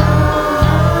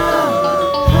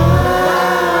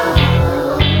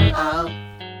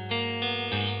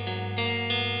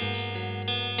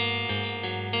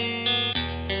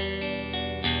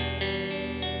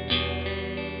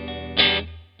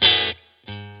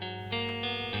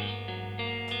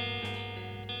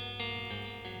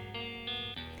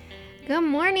 Good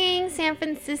morning, San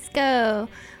Francisco,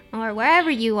 or wherever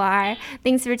you are.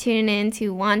 Thanks for tuning in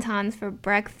to Wontons for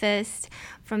Breakfast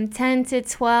from 10 to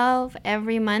 12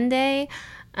 every Monday.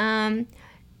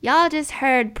 Y'all just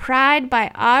heard Pride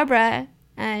by Abra.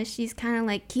 She's kind of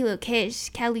like Kilo Kish,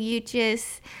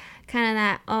 Caliuchis, kind of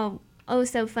that oh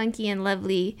so funky and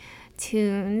lovely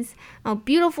tunes. Oh,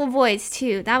 beautiful voice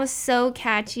too. That was so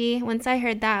catchy. Once I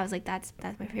heard that, I was like, that's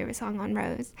my favorite song on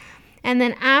Rose. And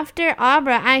then after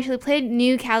Abra, I actually played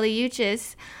new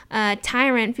Caliuchis,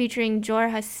 Tyrant featuring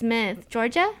Jorja Smith.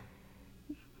 Jorja.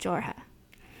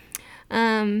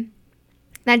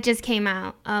 That just came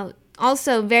out.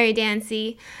 Also very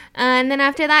dancey. And then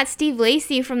after that, Steve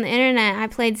Lacy from the internet. I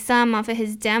played some off of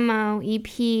his demo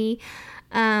EP.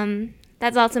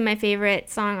 That's also my favorite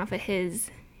song off of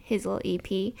his little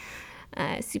EP.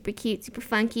 Super cute, super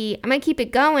funky. I'm gonna keep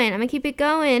it going.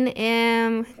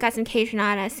 Got some K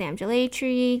Tronada, Sam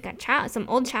Gelatry, got some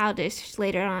old Childish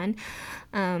later on.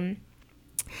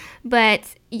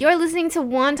 But you're listening to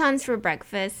Wontons for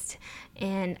Breakfast,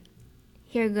 and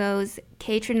here goes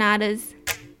K Tronada's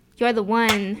You're the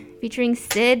One, featuring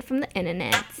Sid from the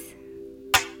internet.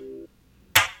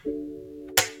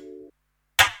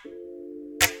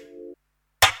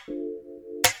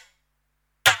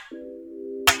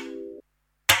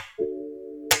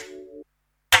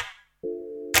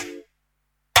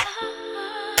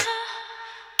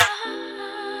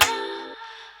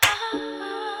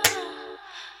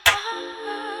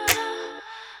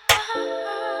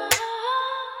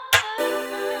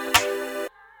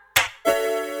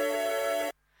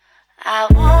 I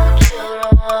want you to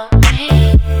want me,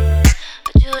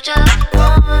 but you just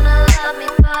wanna love me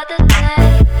for the day,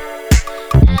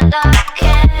 and I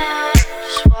can't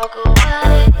just walk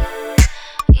away,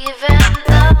 even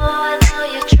though I know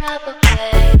you're trouble,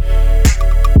 babe.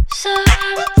 So I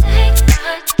will take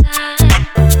my time,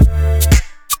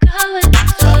 go with the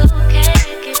flow, can't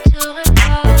get too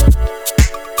involved.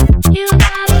 You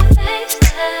got a face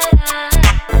that I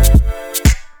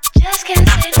just can't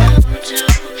say no to.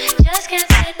 Just can't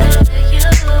say no to you.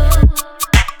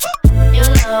 You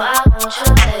know I want you,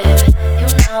 baby. You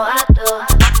know I do.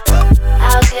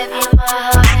 I'll give you my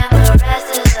heart and the rest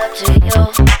is up to you.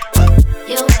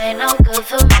 You ain't no good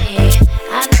for me,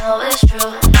 I know it's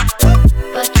true,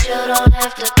 but you don't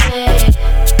have to pay.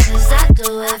 'Cause I do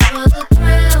it for the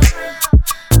thrill,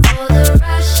 for the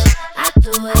rush. I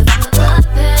do it for the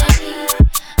pain,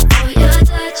 for your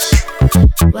touch.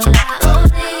 Well, I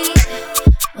only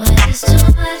when it's too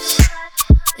much.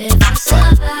 If I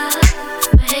survive,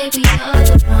 maybe you're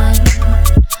the one.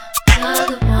 You're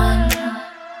the one.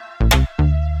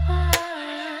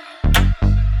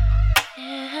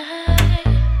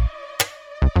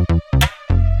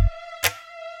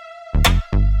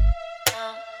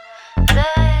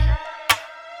 Babe,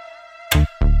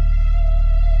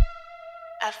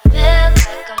 I feel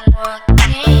like I'm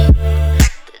walking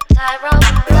the tightrope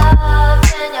of love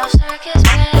in your circus,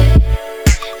 babe.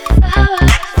 If I were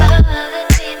to fall, it'd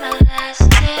be my last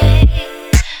day,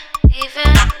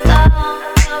 even though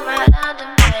you're right under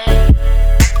me.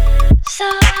 So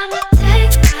I'ma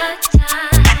take my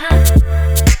time,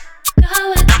 go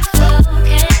with the flow,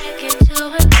 can't get too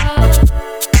involved.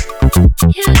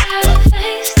 You got a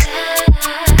face that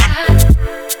I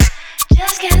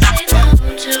just can't say no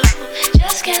to,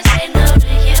 just can't say no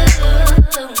to you.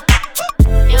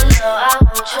 You know I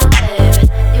want you, baby,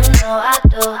 you know I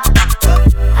do.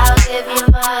 I'll give you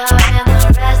my heart and the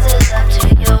rest is up to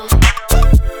you.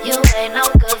 You ain't no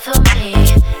good for me,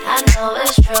 I know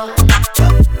it's true,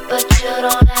 but you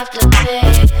don't have to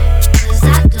pay. 'Cause I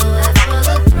do it for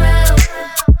the thrill,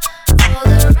 for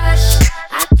the rush.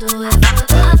 I do it for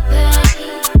the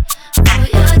pain, for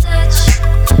your touch.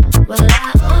 Well, I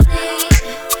only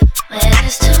when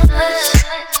it's too much.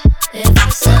 If I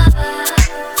survive,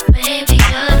 maybe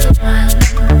you're the one.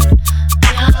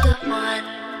 You're the one.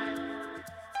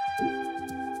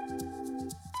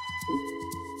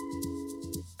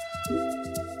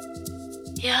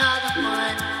 You're the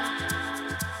one.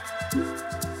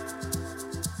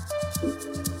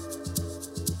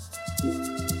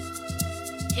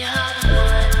 You're the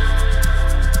one.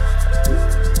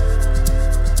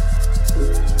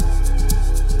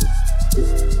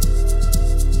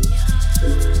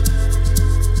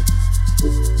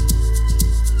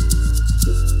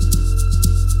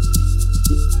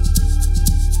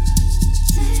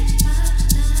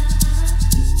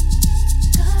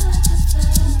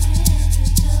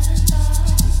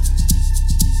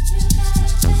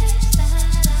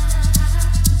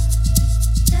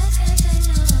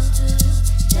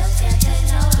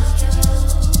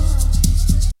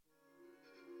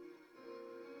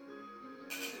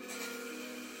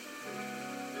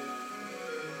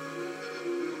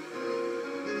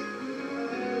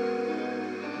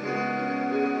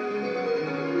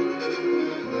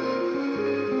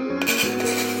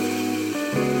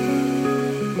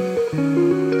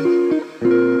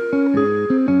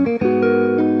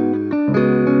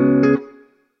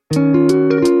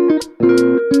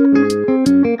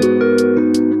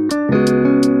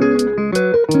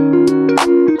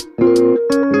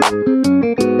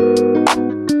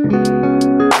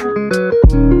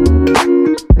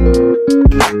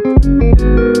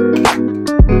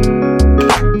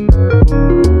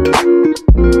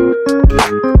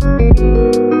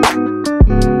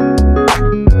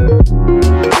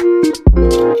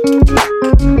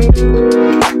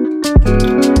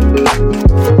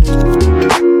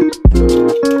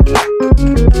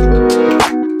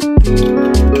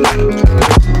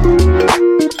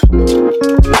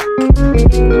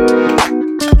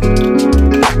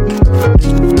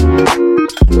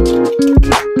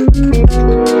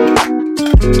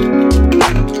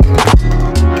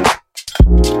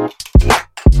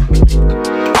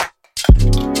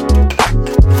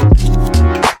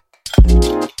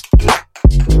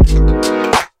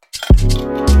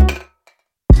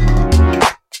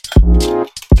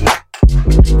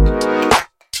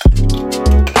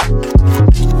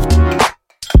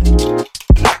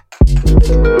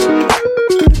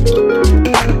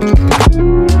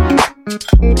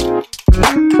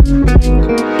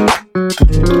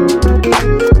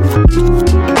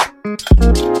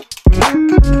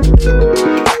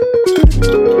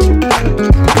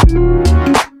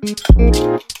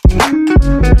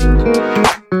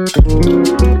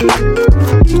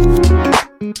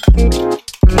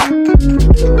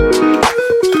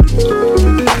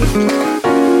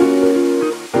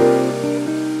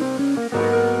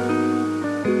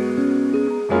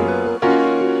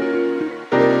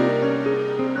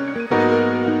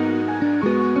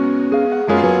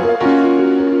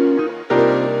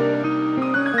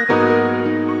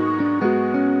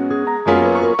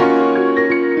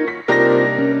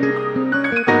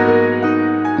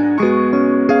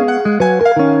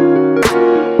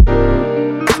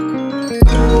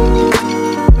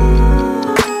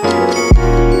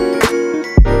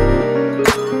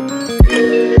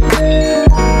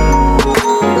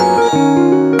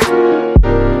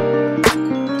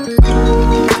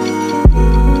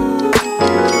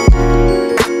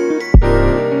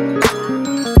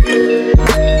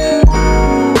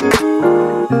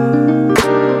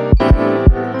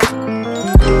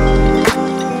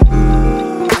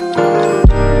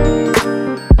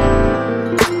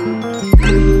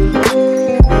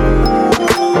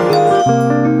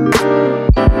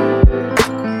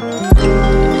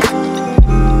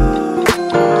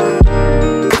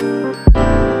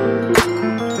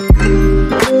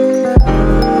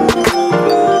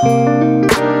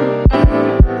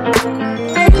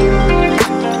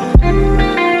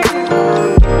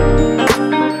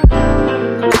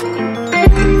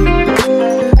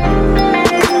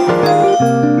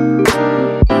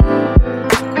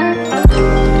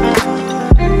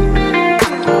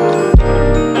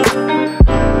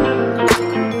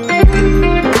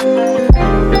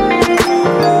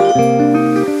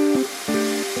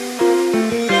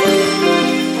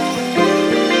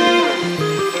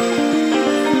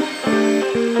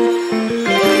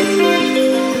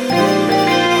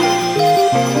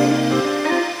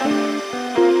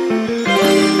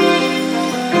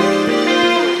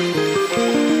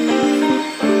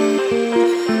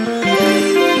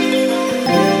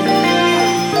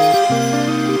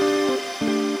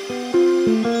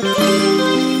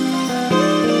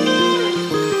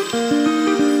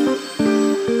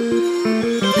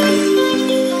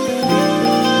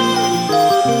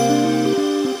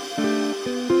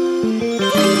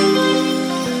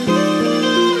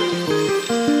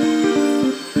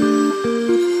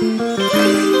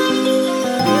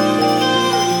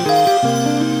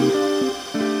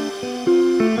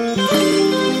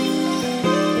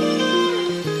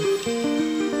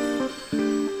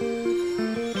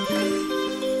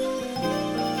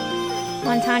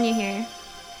 Tanya here,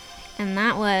 and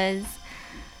that was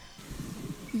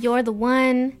You're the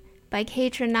One by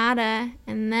Kate Renata,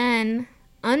 and then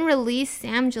unreleased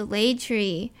Sam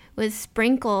Gelatry with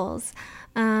Sprinkles.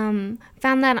 Found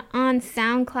that on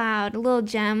SoundCloud, a little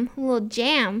jam.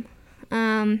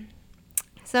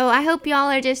 So I hope y'all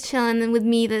are just chilling with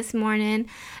me this morning.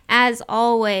 As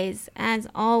always,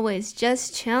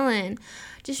 just chilling.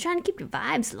 Just trying to keep your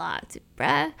vibes locked,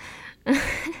 bruh.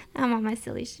 I'm on my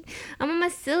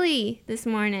silly this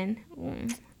morning.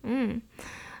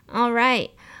 All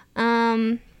right.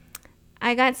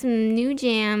 I got some new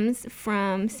jams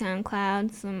from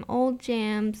SoundCloud, some old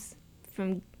jams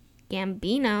from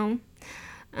Gambino,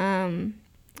 some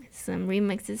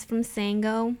remixes from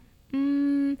Sango,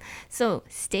 So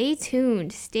stay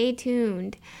tuned. Stay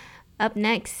tuned. Up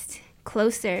next,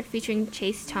 Closer featuring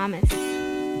Chase Thomas.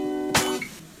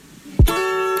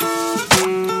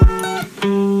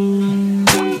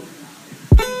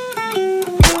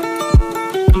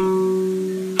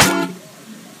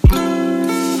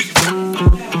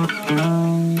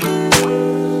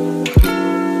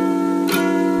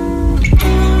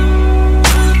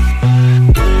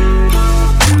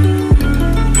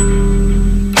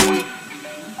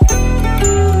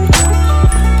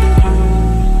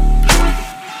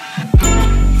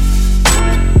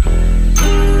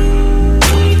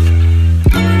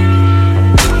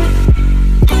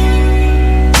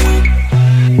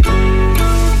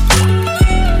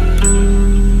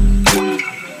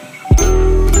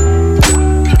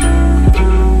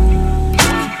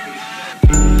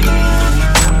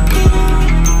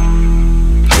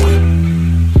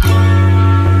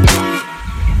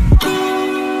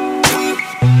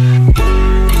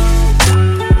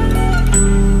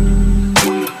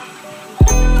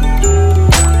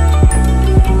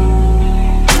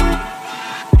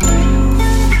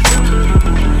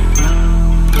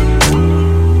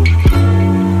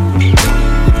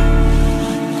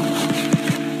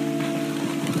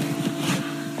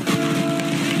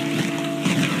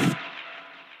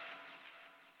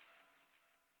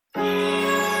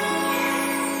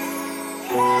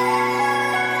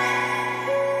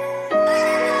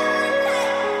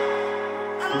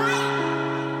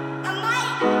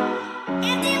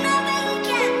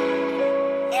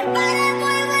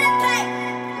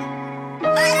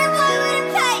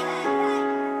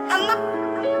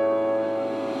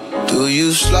 Do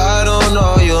you slide on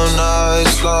all your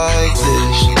nights like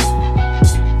this?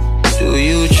 Do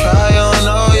you try on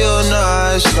all your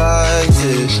nights like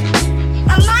this?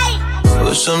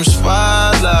 Put some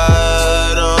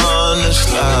spotlight on the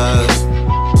slide.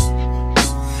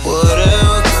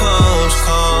 Whatever comes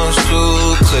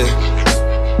through clear.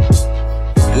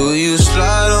 Do you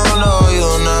slide on all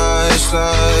your nights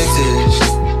like this?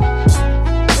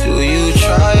 Do you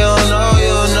try on all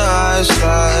your nights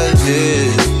like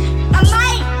this?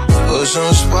 Put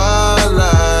some spotlight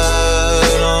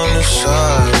on the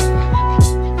side.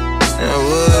 And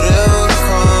whatever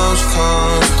comes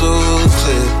through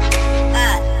clear.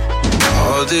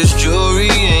 All this jewelry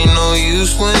ain't no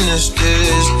use when it's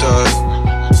this dark.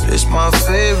 It's my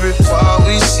favorite part,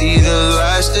 we see the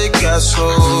lights that got so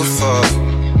far.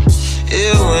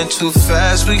 It went too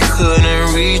fast, we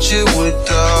couldn't reach it with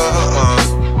the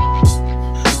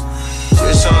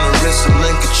wrist on the wrist, a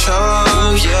link of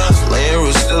charms, yeah. Laying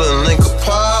was still a link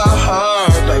apart.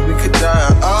 Like we could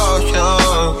die all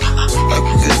young, like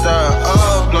we could die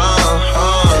all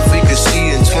blind. If we could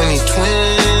see in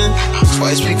 2020,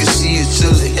 twice we could see it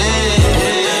till the end.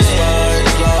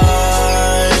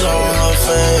 Spotlight on her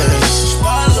face.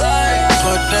 Spotlight.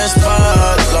 Put that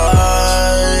spotlight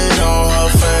on her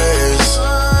face.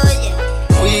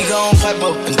 We gon' pipe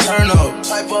up and turn up.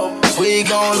 We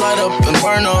gon' light up and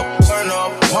burn up.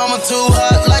 Mama too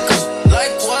hot like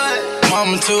what?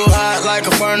 Mama too hot like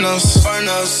a furnace.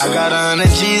 I got 100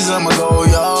 G's, I'ma go,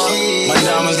 y'all. My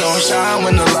diamonds gon' shine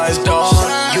when the lights dark.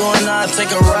 You and I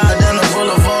take a ride down the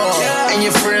boulevard, and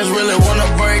your friends really wanna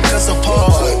break us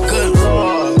apart. Good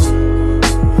Lord.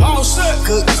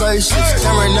 Good gracious,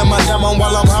 staring at my diamond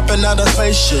while I'm hopping out of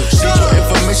spaceship. Need your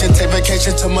information, take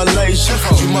vacation to Malaysia.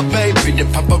 You my baby, the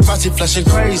paparazzi flashing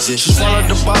crazy. She swallowed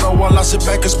the bottle while I sit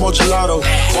back and smoke gelato.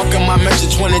 Walking my mansion,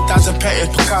 20,000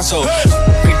 patents Picasso.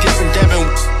 Big different Devin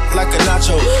like a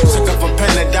nacho. Took up a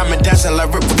pen and diamond dancing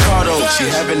like Rick Ricardo. She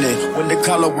having it when the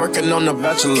collar working on the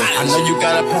Bachelor. I know you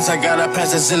got a pass, I got a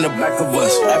pass that's in the back of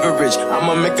us. Average,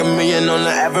 I'ma make $1 million on the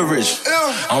average.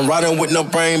 I'm riding with no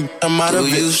brain, I'm out of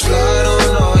it. Do you slide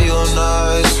on all your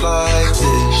nights like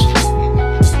this?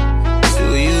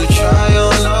 Do you try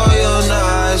on all your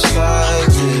nights like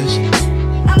this?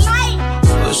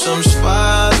 Put some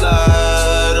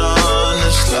spotlight on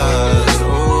the slide.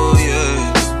 Oh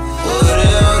yeah.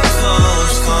 Whatever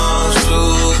comes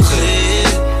through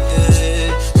clear.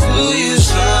 Do you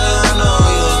slide on all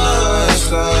your nights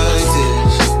like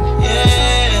this?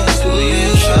 Yeah. Do you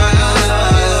try on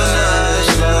all your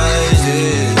nights like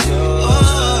this?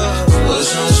 Put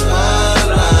some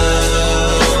spotlight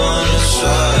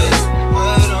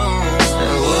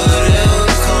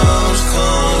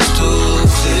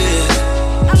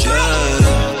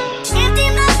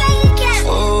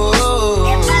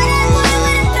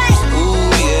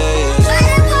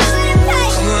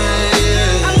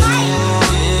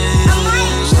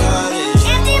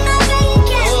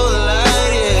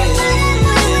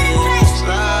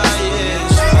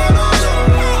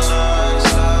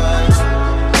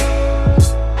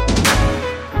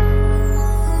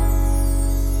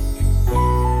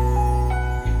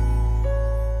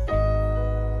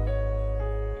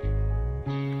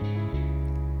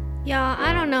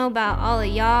know about all of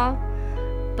y'all,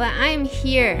 but I'm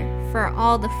here for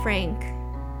all the Frank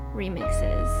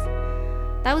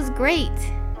remixes. That was great.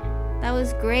 That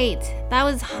was great. That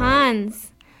was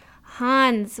Hans.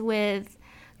 Hans with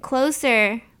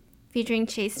Closer featuring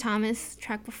Chase Thomas,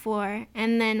 track before.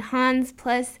 And then Hans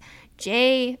plus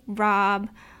J Rob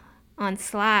on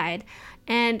Slide.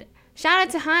 And shout out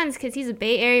to Hans because he's a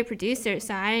Bay Area producer,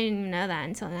 so I didn't even know that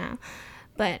until now.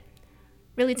 But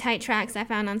really tight tracks I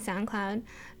found on SoundCloud.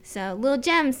 So little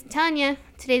gems, I'm telling you,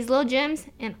 today's little gems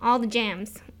and all the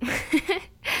jams.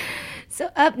 So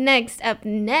up next,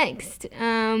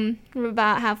 we're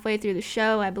about halfway through the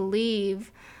show, I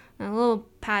believe. A little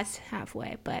past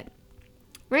halfway, but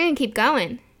we're going to keep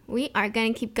going. We are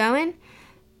going to keep going.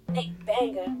 Hey,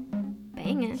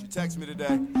 banger. She text me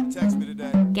today.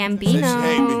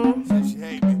 Gambino. Said she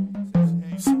hate me.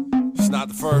 She's not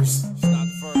the first.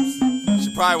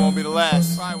 She probably won't be the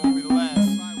last. I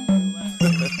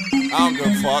don't give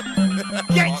a fuck.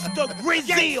 Gangsta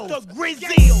Grizzle.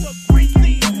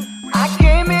 I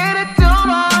came here to do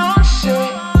my own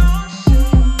shit.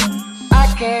 I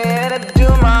came here to do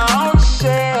my own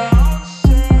shit.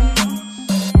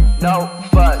 No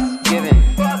fuss given.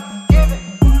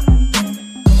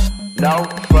 No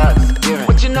fuss given.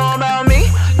 What you know about me?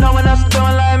 No one else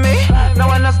doing like me. No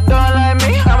one else doing like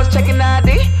me. I was checking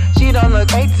ID. She don't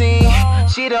look 18.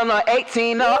 She don't look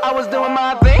 18. No, I was doing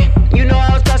my thing. You know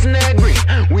I was passing that green.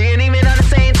 We ain't even on the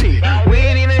same team. We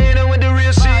ain't even hitting with the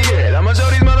real shit yet. I'ma show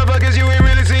these motherfuckers you ain't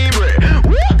really seen bread.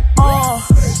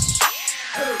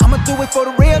 I'ma do it for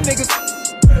the real niggas.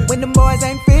 When them boys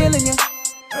ain't feeling you.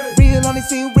 Real only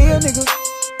see real niggas.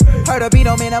 Heard a beat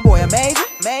on me, that boy amazing.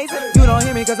 You don't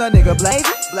hear me cause a nigga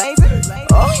blazing.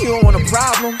 Oh, you don't want a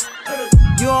problem.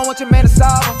 You don't want your man to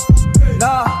solve them.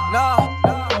 No.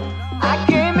 I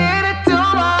came here to do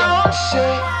my own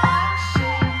shit.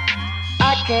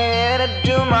 I came here to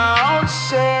do my own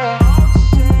shit.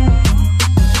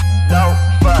 No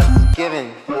fucks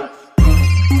given.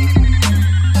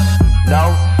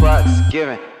 No fucks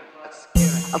given.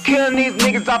 I'm killing these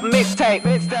niggas off a mixtape.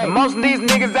 And most of these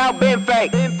niggas out been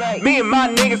fake. Me and my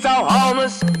niggas all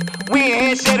homeless. We ain't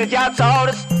hear shit as y'all told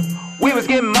us. We was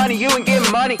getting money, you ain't getting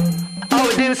money. All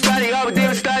we did was study.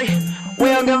 We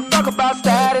don't give a fuck about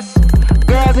status.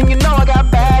 Girls and you know I got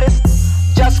baddest.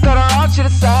 Just cut her off, she the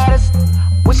saddest.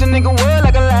 Wish a nigga would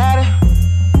like a ladder.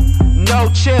 No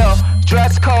chill,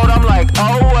 dress code, I'm like,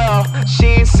 oh well. She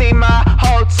ain't seen my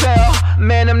hotel.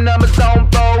 Man, them numbers don't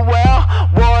bode well.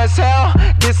 War as hell,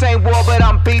 this ain't war, but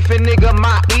I'm beefing, nigga.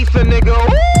 My ether, nigga. Ooh.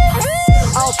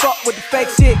 I don't fuck with the fake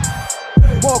shit.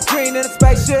 More green than a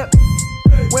spaceship.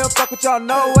 We don't fuck with y'all,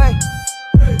 no way.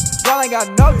 Y'all ain't got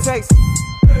no taste.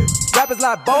 Rappers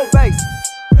like bold-faced.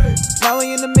 Now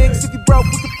we in the mix, if you broke,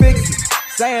 we can fix it.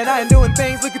 Saying I ain't doing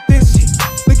things, look at this shit.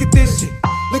 Look at this shit.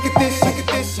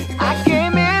 I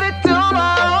came here to do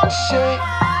my own shit.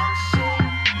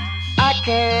 I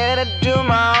came here to do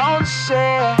my own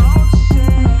shit.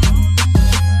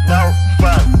 No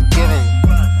fucks given.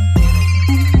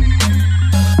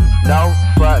 No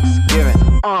fucks given.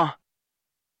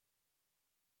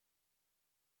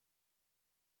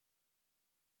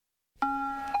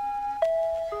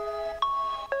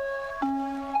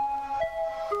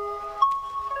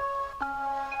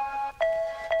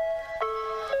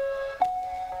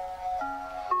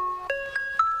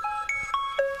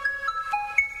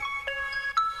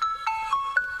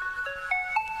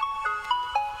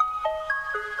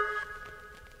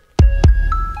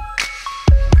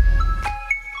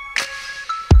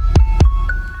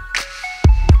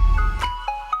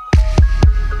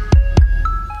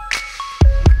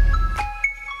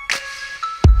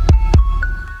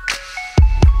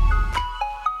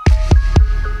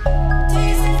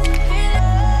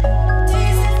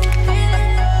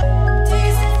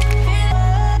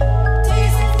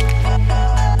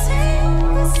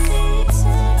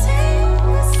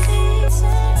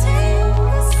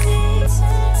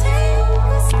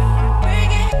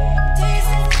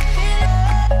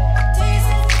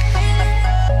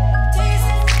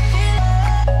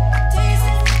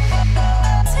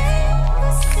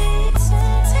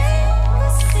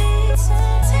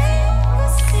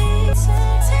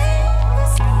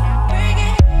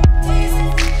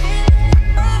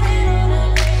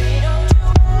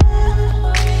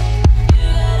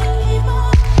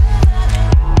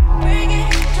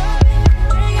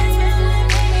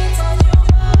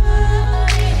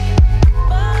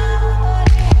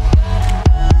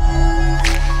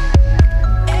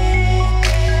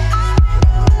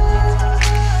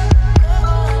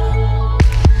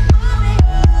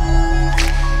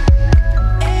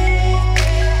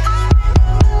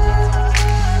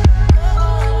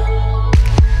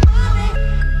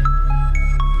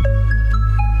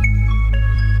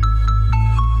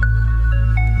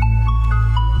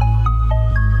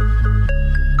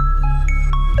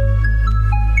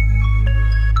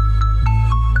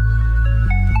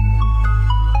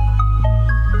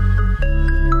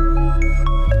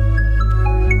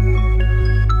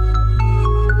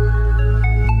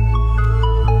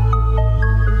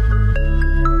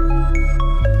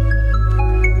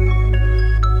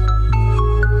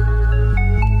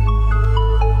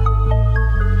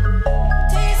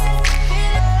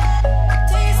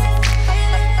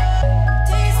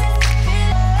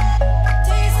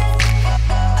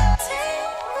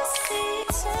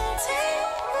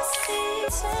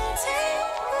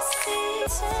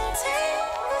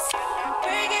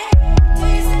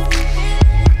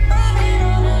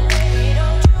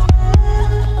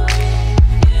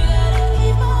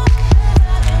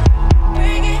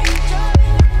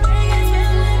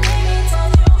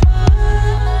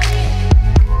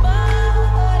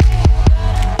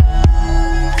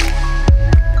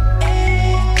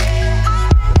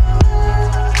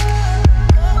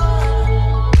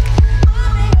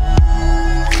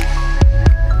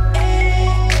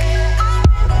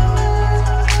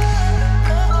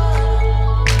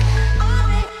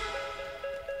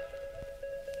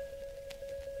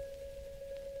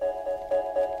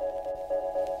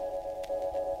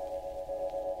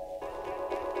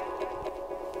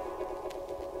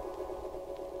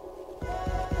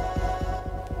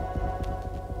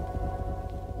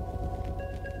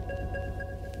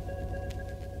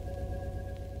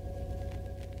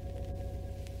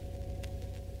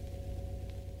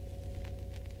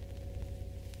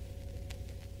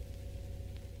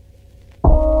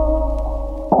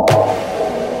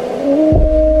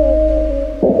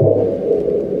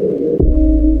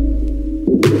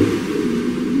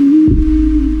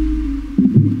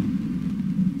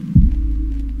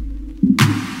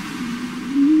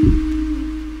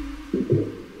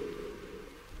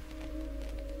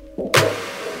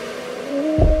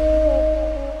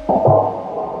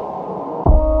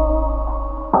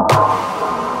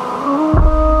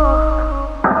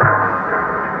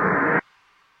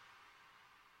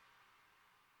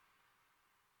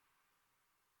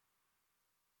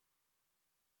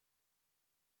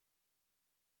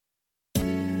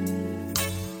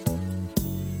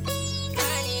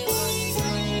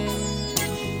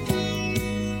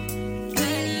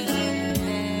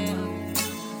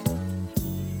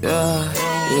 Yeah,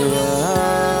 yeah.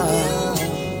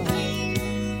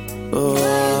 Oh,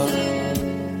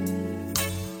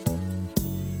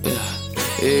 yeah,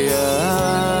 yeah.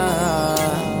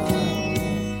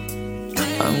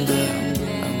 I'm good,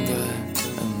 I'm good,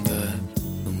 I'm good,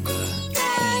 I'm good,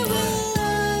 I'm good.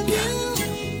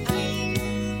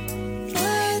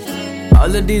 Yeah.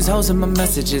 All of these hoes in my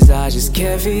messages, I just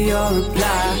care for your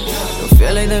reply. Don't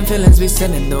feel like them feelings be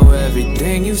sending, though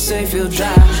everything you say feel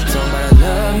dry. So I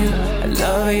love you, I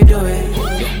love how you do it.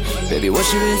 Yeah. Baby, what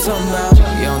you really talking about?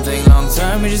 You don't think long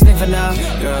term, you just think for now.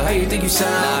 Girl, how you think you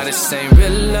sound? Nah, this ain't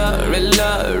real love,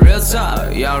 real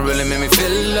talk. Y'all really made me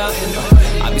feel up.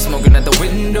 I be smoking at the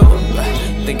window,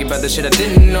 thinking about the shit I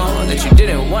didn't know, that you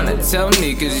didn't wanna tell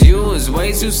me, cause you was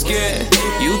way too scared.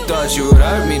 You thought you would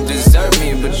hurt me, desert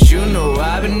me, but you know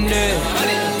I've been there.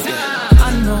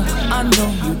 I know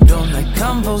you don't like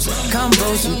combos,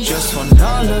 you just want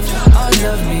all of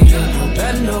me, you know,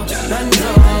 bendo.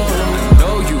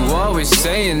 Know you always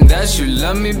saying that you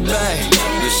love me back,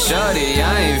 but shawty,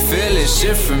 I ain't feeling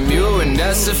shit from you, and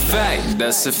that's a fact,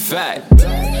 that's a fact.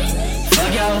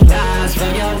 Fuck your lies,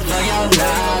 fuck your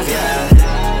lies, yeah.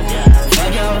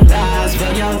 Fuck your lies,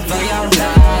 fuck your lies,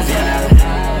 yeah.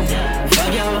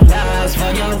 Fuck your lies,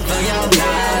 fuck your lies,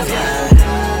 yeah.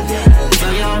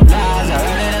 Fuck your lies, I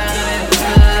heard it 100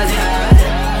 times, yeah.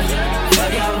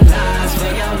 Fuck your lies,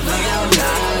 fuck your lies,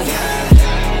 yeah.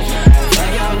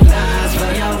 Fuck your lies,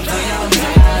 fuck your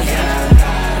lies, yeah.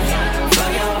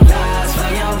 Fuck your lies,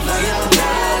 fuck your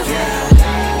lies, yeah.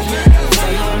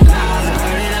 Fuck your lies, I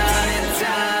heard it 100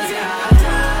 times, yeah.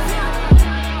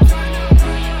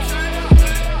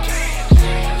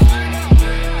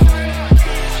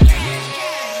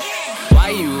 Why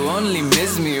you only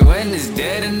miss me when it's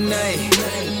dead at night?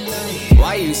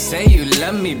 Why you say you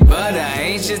love me but I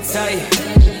ain't your type?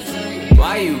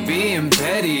 Why you being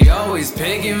petty, always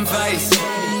picking fights?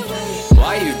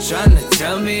 Why you tryna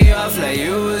tell me off like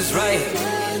you was right?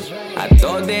 I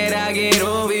thought that I'd get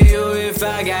over you if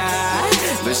I got,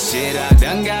 but shit, I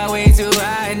done got way too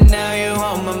high and now you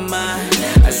on my mind.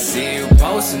 I see you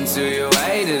posting to your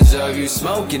haters of you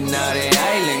smoking out in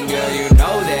island. Girl, you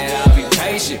know that I'll be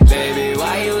patient, baby.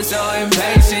 Why you so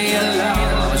impatient? You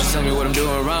love, just tell me what I'm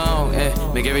doing wrong, yeah.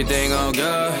 Make everything all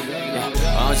good, yeah.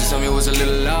 Oh, just tell me what's a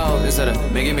little low instead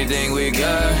of making me think we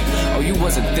good. Oh, you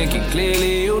wasn't thinking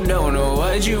clearly, you don't know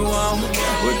what you want,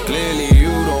 but clearly you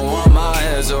don't want my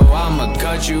hair, so I'ma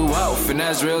cut you off, and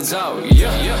that's real talk,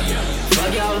 yeah.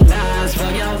 Fuck your lies,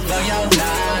 fuck your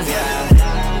lies, yeah.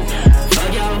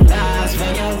 Fuck your lies,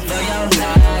 fuck your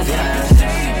lies, yeah.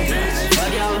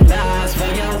 Fuck your lies,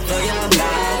 fuck your lies,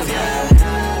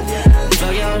 yeah.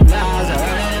 Fuck your lies, I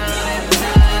heard it 100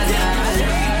 times,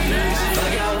 yeah.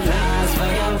 Fuck your lies,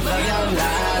 fuck your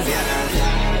lies, yeah.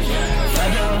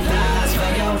 Fuck your lies,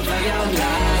 fuck your lies,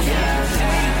 yeah.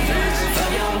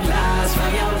 Fuck your lies,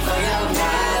 fuck your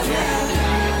lies, yeah.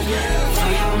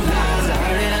 Fuck your lies, I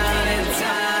heard it 100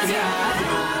 times, yeah.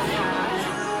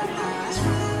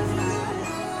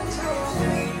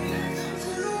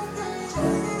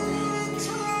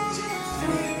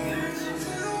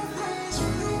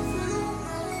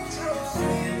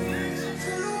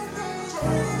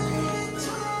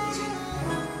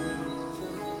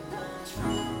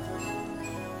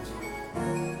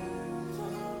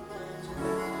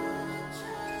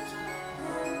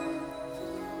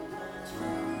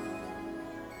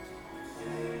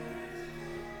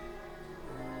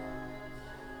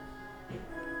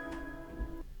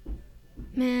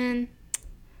 Man,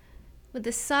 with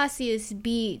the sauciest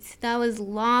beats. That was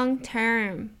Long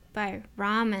Term by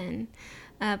Ramen.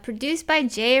 Produced by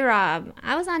J-Rob.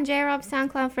 I was on J-Rob's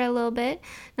SoundCloud for a little bit.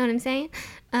 Know what I'm saying?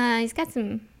 He's got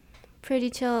some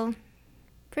pretty chill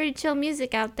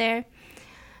music out there.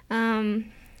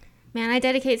 Man, I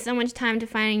dedicate so much time to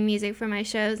finding music for my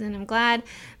shows, and I'm glad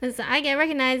because I get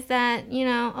recognized that,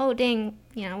 oh dang,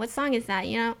 what song is that?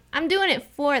 I'm doing it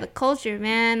for the culture,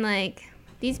 man. Like,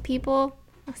 these people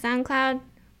on SoundCloud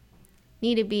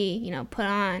need to be, put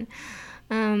on.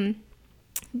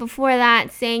 Before that,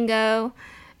 Sango,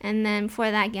 and then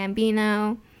before that,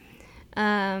 Gambino.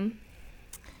 I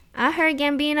heard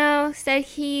Gambino said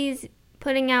he's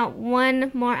putting out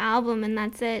one more album, and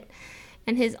that's it.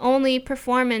 and his only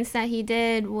performance that he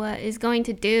did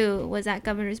was at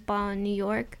Governor's Ball in New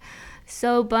York.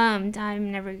 So bummed. I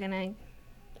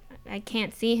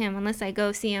can't see him unless I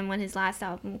go see him when his last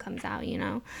album comes out,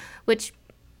 which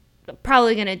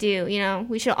probably gonna do.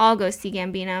 We should all go see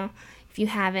Gambino if you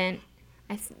haven't.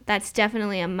 That's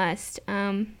definitely a must.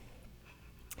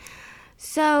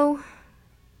 So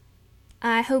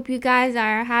I hope you guys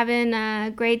are having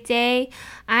a great day.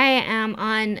 I am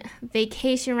on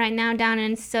vacation right now down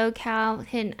in SoCal,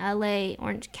 hitting LA,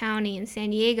 Orange County, and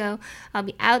San Diego. I'll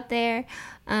be out there.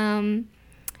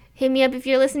 Hit me up if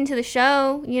you're listening to the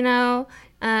show,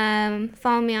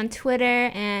 follow me on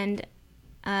Twitter and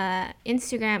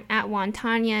Instagram at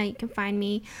wontons. You can find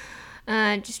me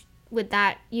just with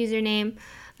that username.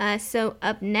 So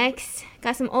up next,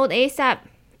 got some old ASAP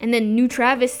and then new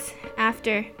Travis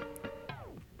after.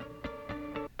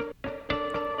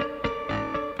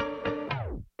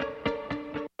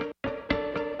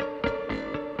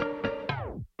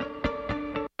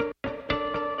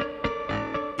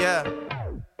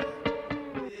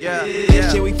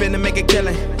 This shit we finna make a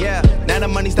killing. Now the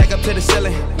money stack up to the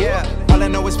ceiling. All I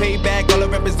know is payback. All the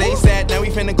rappers they sad. Now we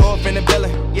finna go up in the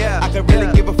billing. I could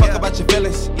really give a fuck about your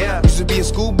feelings. Used to be a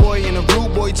schoolboy and a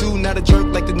rude boy too. Not a jerk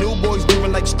like the new boys.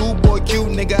 Doing like schoolboy cute.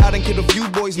 Nigga, I done killed a few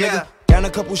boys, nigga. Down a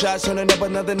couple shots, turning up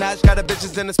another notch. Got a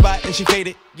bitches in the spot and she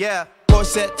faded.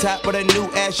 Set top with her new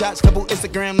ass shots, couple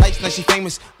Instagram likes, now she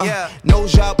famous. No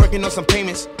job, working on some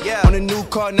payments. On a new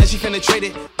car, now she finna trade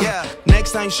it.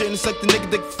 Next time you shouldn't suck the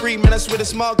nigga dick free, man. I swear the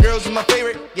small girls are my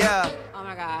favorite. Oh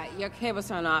my god, your cable's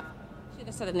turned off.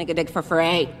 Should've said a nigga dick for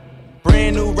free.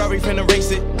 Brand new Rari finna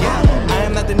race it. I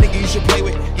am not the nigga you should play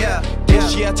with.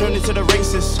 This year I turned into the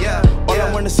racist. All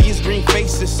I wanna see is green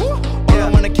faces. All I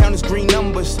wanna count is green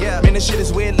numbers. Man, this shit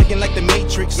is weird, looking like the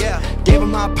Matrix. Gave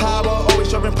him my power, always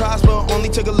sure and prosper. Only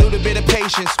took a little bit of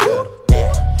patience.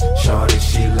 Shorty,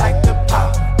 she like to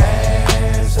pop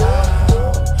ass out.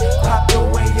 Pop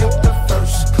your way up the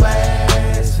first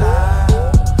class out.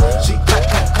 She clap,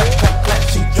 clap, clap, clap, clap.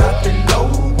 She drop it low.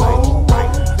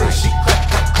 Then she clap,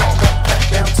 clap, clap, clap, clap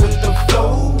down to the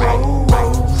floor.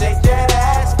 Shake that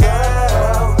ass,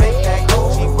 girl. Make that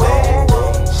Gucci wet.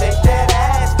 Shake that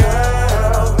ass,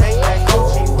 girl. Make that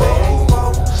Gucci wet.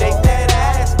 Shake that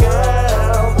ass,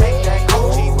 girl. Make that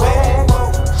Gucci wet.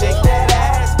 Shake that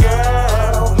ass,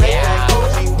 girl. Make that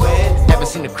Gucci wet. Never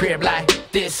seen a crib like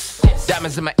this.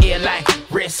 Diamonds in my ear like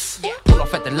wrists. Pull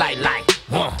off at the light like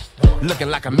looking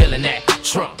like a millionaire.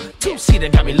 Trump. Two-seater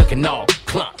got me looking all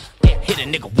clump. Hit a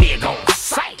nigga wig on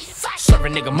sight. Serve a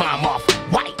nigga mom off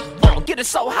white. Get it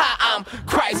so high, I'm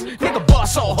Christ. Nigga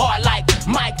boss so hard like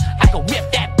Mike. I can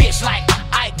whip that bitch like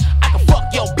Ike. I can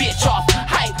fuck your bitch off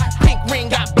height. Pink ring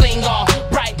got bling all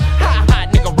bright. Ha,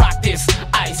 nigga rock this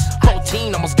ice.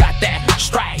 14 almost got that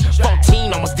strike.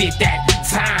 14 almost did that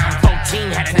time.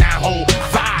 14 had a 9-hole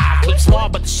vibe. Clip small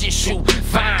but the shit shoot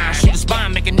fine. Shoot a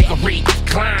spine, make a nigga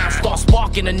recline. Start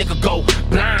sparking, a nigga go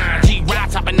blind.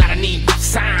 G-Ride topping out, I need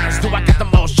signs. Do I got the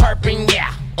most chirping?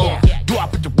 Yeah. Do I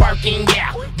put the work in?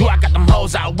 Yeah. Do I got them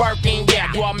hoes out working?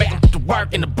 Yeah. Do I make them put the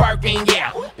work in the Birkin?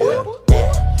 Yeah.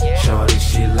 Shorty,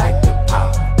 she like to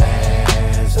pop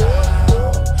ass out.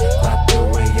 Pop the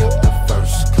way up the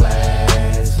first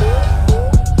class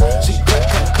out. She clap,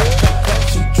 clap, clap, clap, clap.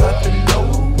 She drop it low.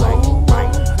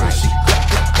 Then she clap,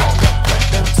 clap, clap, clap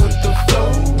down to the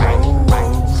floor.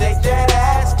 Shake that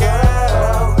ass,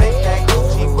 girl. Make that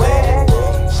Gucci wet.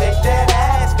 Shake that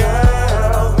ass,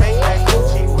 girl. Make that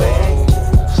Gucci wet.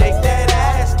 Shake that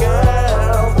ass,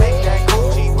 girl. Make that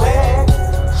Gucci wet.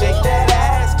 Shake that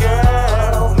ass, girl.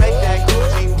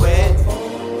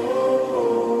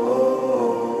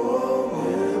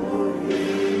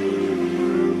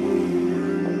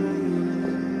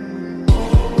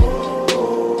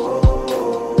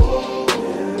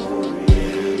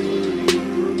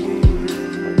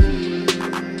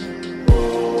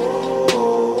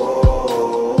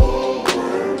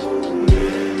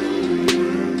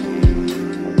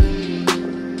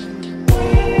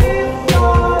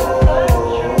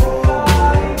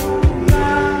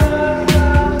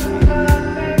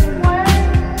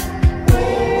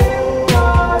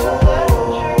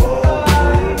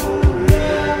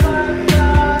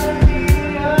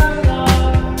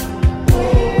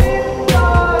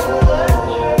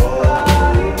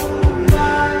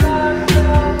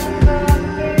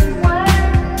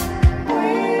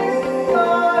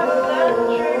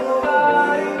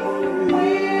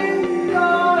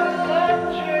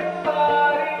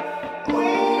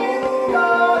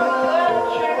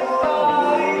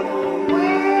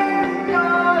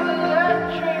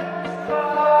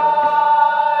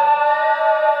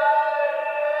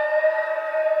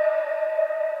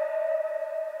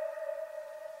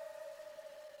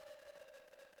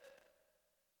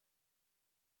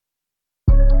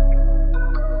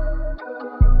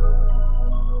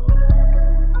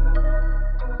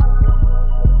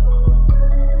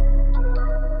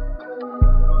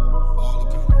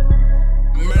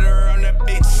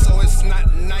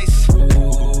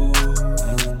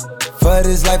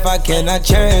 life I cannot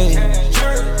change.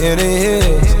 In the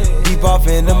hills, deep off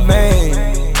in the main.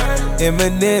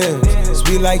 M&M's,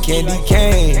 sweet like candy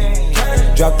cane.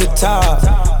 Drop the top,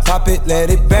 pop it, let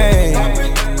it bang.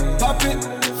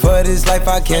 For this life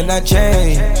I cannot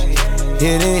change.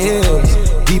 Hidden hills,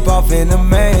 deep off in the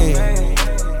main.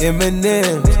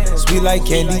 M&M's, sweet like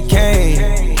candy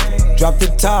cane. Drop the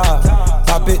top,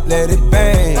 pop it, let it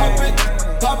bang.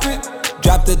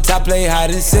 Drop the top, play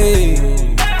hide and seek.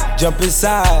 Jump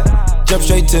inside, jump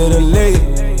straight to the lead.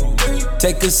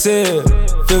 Take a sip,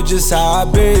 feel just how I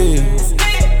be.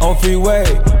 On freeway,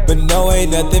 but no,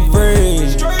 ain't nothing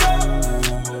free.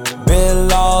 Been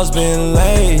lost, been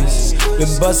lanes.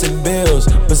 Been busting bills,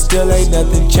 but still ain't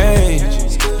nothing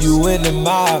changed. You in the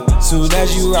mob, soon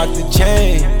as you rock the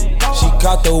chain. She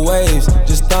caught the waves,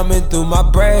 just thumbing through my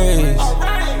braids.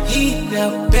 Heating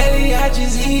up, belly, I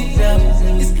just heating up.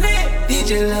 It's lit.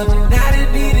 DJ love it, now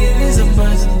the need it is a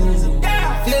must.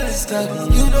 Feeling stuck,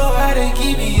 you know how they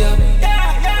keep me up.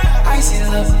 Icy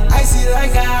love, icy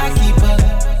like how I keep up.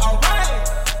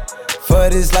 For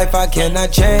this life I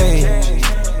cannot change.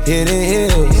 Hidden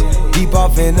hills, deep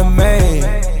off in the main.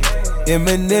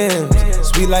 M&M's,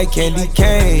 sweet like candy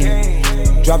cane.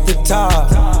 Drop the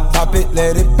top, pop it,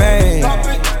 let it bang. Pop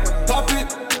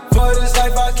it, for this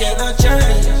life I cannot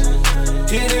change.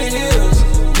 Hidden hills,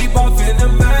 deep off in the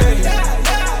main.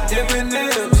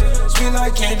 M&M's, sweet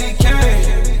like candy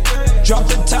cane. Drop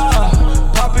the top,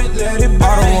 pop it, let it bang.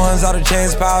 All the ones, all the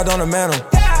chains piled on the mantle.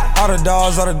 All the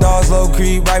dogs, low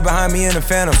creep, right behind me in the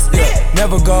phantom. Yeah,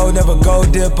 never go,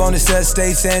 dip on the set,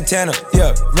 stay Santana.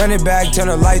 Yeah, run it back, turn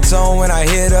the lights on when I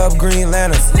hit up Green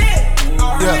Lantern.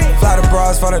 Yeah, fly the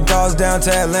bras, fly the dogs down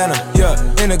to Atlanta. Yeah,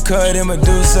 in the cut, in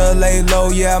Medusa, lay low,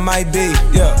 yeah, I might be.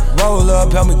 Yeah, roll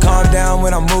up, help me calm down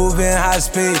when I'm moving high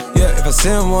speed. Yeah, if I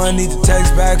send one, need to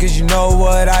text back, cause you know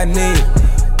what I need.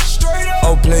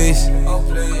 Oh please,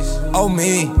 oh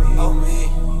me,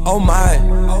 oh my.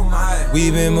 We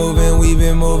been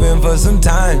moving for some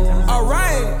time.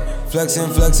 Alright.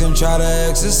 Flexing, try to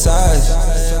exercise.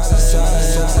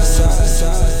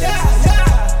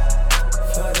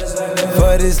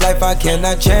 For this life I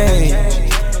cannot change.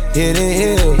 Hidden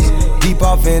hills, deep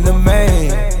off in the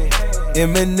main.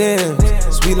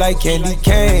 M&M's, sweet like candy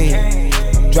cane.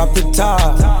 Drop the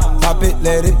top, pop it,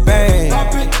 let it bang.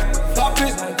 Pop it,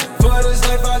 for this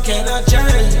life I cannot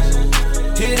change.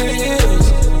 Hidden hills,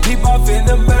 deep off in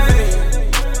the main.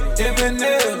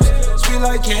 M&M's, sweet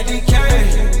like candy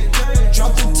cane.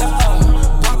 Drop the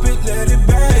top, pop it, let it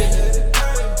bang.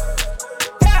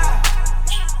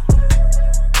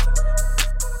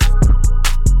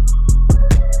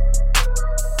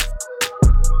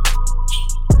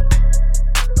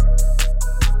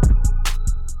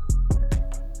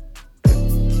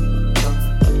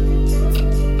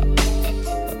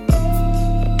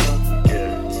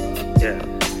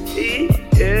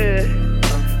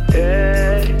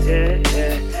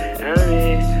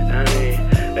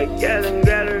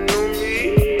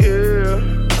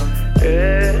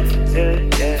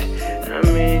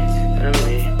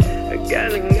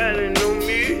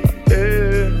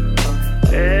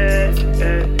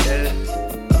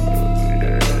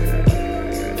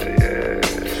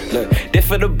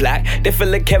 For the block, they feel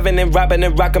like Kevin and Robin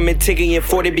and Rock'em and Tiggy and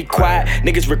 40 be quiet.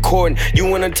 Niggas recording, you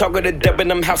wanna talk of the dub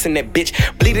and I'm housing that bitch.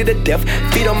 Bleed it to death,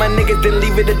 feed on my niggas, then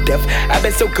leave it to death. I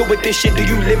been so good with this shit, do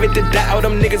you live it to die? All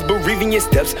them niggas bereaving your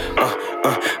steps.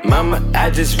 Mama,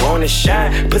 I just wanna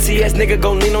shine. Pussy ass nigga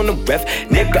gon' lean on the ref.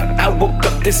 Nigga, I woke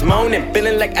up this morning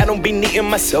feeling like I don't be needing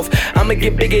myself. I'ma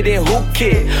get bigger than who,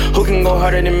 kid? Who can go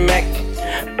harder than Mac?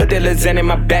 Put that Lizanne in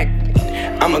my back.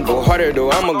 I'ma go harder though,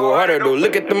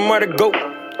 Look at the martyr go.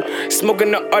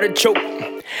 Smoking the artichoke.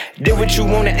 Did what you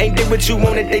wanted, ain't did what you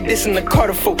wanted. They dissing the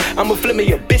Carter folk. I'ma flip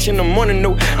me a bitch in the morning,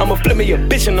 no. I'ma flip me a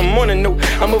bitch in the morning, no.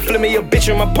 I'ma flip me a bitch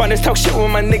when my partners talk shit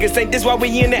with my niggas. Ain't this why we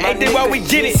in it, ain't this why we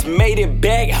get it. Made it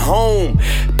back home.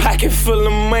 Pocket full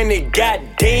of money,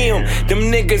 goddamn.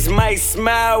 Them niggas might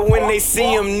smile when they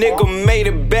see him. Nigga made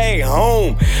it back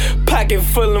home. Pocket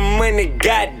full of money,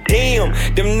 goddamn.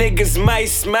 Them niggas might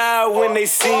smile when they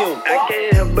see him. I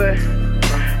can't help but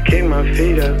kick my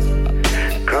feet up.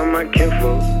 Call my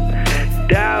kinfolk.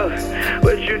 Doubt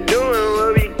what you doing,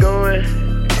 where we going?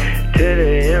 To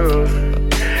the hero.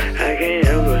 I can't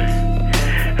help but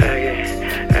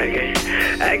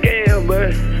I can't help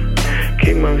but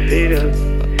kick my feet up.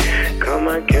 Call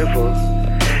my kinfolk.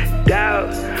 Doubt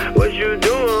what you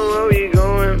doing, where we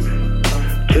going?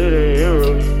 To the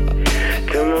hero.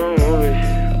 Tell my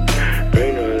homies,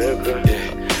 bring the liquor.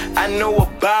 I know a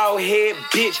bald head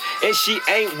bitch, and she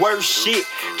ain't worth shit.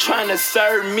 Tryna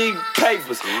serve me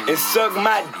papers and suck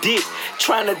my dick.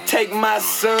 Tryna take my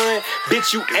son,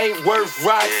 bitch, you ain't worth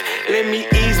rocks. Let me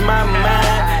ease my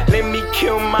mind, let me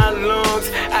kill my lungs.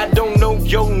 I don't know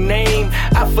your name,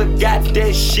 I forgot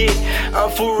that shit.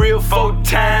 I'm for real 4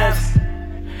 times.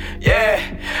 Yeah,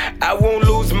 I won't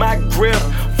lose my grip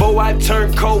before I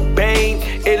turn Cobain.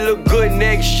 It look good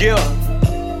next year.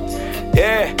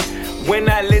 Yeah, when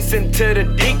I listen to the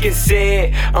deacon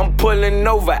said I'm pulling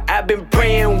over, I've been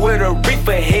praying with a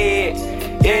reefer head.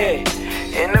 Yeah,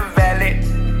 in the valley,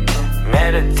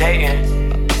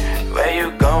 meditating. Where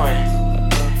you going?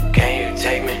 Can you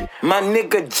take me? My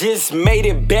nigga just made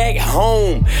it back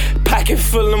home. Pocket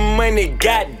full of money,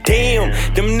 goddamn.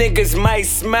 Them niggas might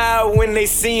smile when they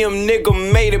see him. Nigga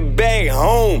made it back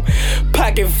home.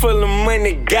 Pocket full of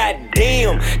money,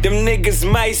 goddamn. Them niggas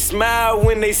might smile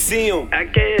when they see him. I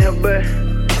can't help but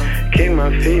kick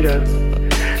my feet up,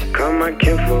 call my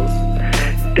kinfolk.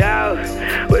 Doubt,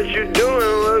 what you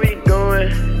doing? Where we going?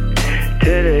 To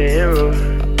the hero.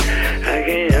 I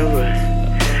can't help but,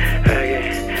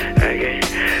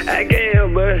 I can't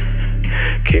help but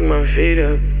kick my feet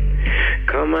up,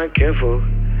 call my kinfolk.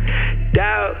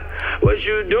 Doubt, what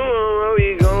you doing? Where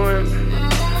we going?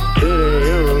 To the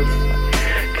hero.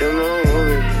 Come on,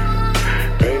 woman,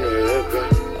 bring the liquor.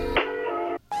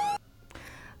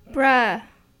 Bruh,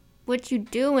 what you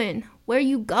doing? Where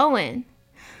you going?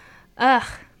 Ugh,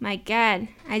 my God.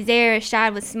 Isaiah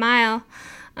Rashad with Smile.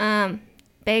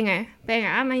 Banger.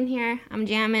 I'm in here. I'm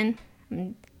jamming.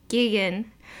 I'm gigging.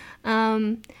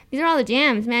 These are all the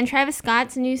jams, man. Travis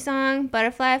Scott's new song,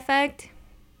 Butterfly Effect.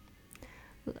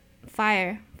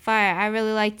 Fire. I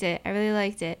really liked it.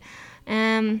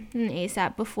 And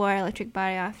ASAP before, Electric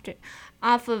Body after.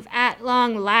 Off of At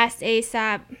Long Last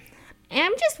ASAP.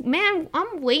 And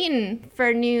I'm waiting for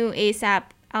a new ASAP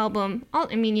album.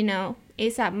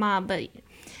 ASAP Mob, but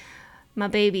my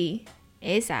baby,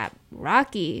 ASAP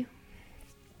Rocky.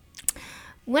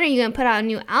 When are you gonna put out a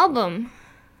new album?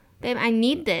 Babe, I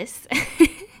need this.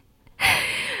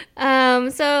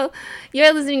 So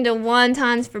you're listening to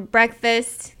Wontons for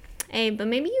breakfast. Hey, but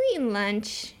maybe you eating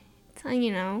lunch.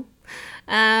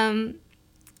 I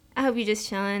hope you're just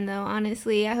chilling though,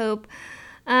 honestly. I hope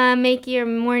make your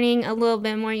morning a little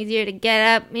bit more easier to get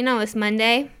up. It's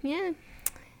Monday. Yeah.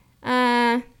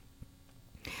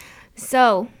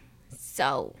 So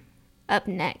up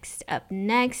next,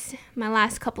 my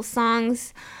last couple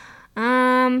songs.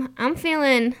 I'm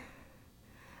feeling.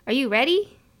 Are you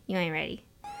ready? You ain't ready.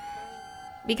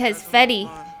 Because Fetty.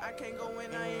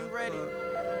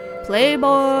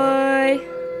 Playboy.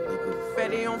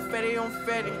 Fetty on Fetty on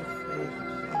Fetty.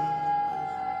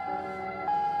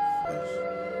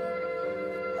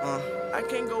 I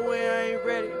can't go where I ain't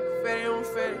ready. Fetty on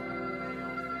Fetty.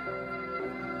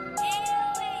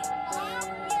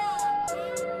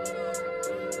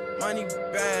 Money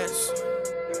bags.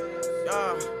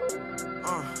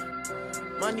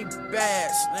 Money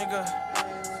bags, nigga.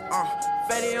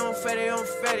 Fetty on Fetty on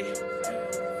Fetty.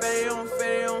 Fetty on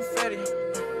Fetty on Fetty.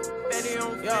 Fetty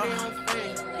on Fetty on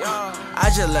Fetty.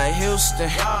 I just left Houston,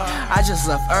 I just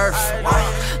left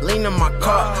Earth. Lean in my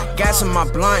car, gas in my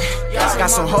blunt.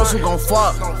 Got some hoes who gon'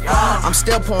 fuck. I'm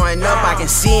still pouring up, I can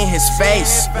see in his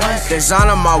face. Design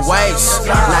on my waist,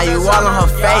 now you all on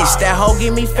her face. That hoe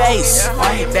give me face,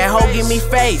 that hoe give me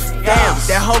faith. Damn,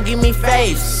 that hoe give me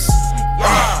face.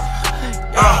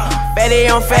 Fetty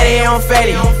on Fetty on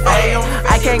Fetty.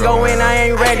 I can't go in, I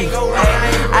ain't ready.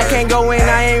 I can't go in,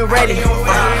 I ain't ready.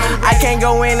 I can't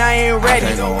go in, I ain't ready.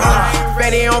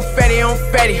 Fetty on Fetty on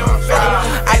Fetty.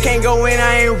 I can't go in,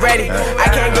 I ain't ready. I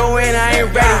can't go in, I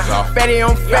ain't ready. Fetty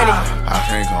on Fetty. I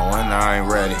can't go in, I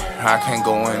ain't ready. I can't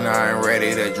go in, I ain't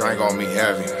ready. That drink on me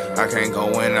heavy. I can't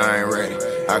go in, I ain't ready.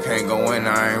 I can't go in,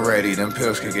 I ain't ready. Them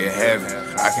pills could get heavy.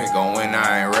 I can't go in,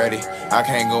 I ain't ready. I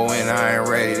can't go in, I ain't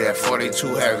ready. That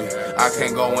 42 heavy. I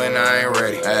can't go in, I ain't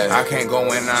ready. I can't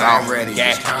go in, I ain't ready.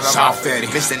 Yeah, soft Fetty.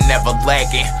 Listen, never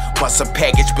lagging. Bust a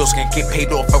package, bills can get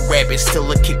paid off a rabbit.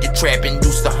 Still a kick the trapping.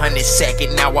 Used 100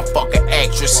 second, now I fuck an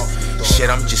actress. Shit,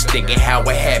 I'm just thinking how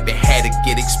it happened. Had to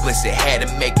get explicit, had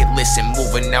to make it listen.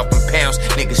 Moving out them pounds,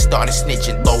 niggas started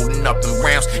snitching, loading up them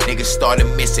rounds. Niggas started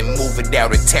missing, moving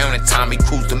out of town, and Tommy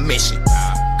Cruise the mission.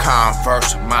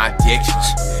 Converse with my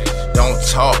addictions. Don't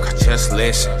talk, just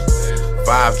listen.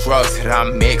 5 drugs that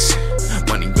I'm mixing.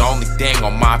 Money the only thing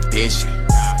on my vision.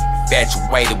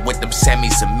 Infatuated with them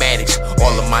semi-somatics.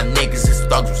 All of my niggas is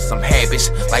thugs with some habits.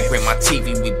 Like bring my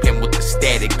TV, we been with the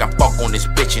static. I fuck on this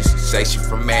bitches, say she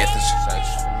from Athens.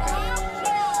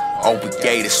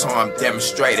 Obligated, so I'm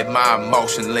demonstrating my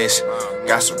emotionless.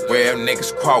 Got some real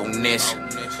niggas quoting this.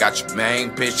 Got your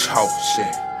main bitch, oh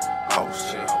shit, oh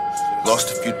shit.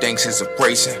 Lost a few things since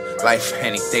embracing. Life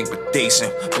anything but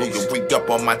decent. Blew your wig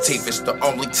up on my teeth. It's the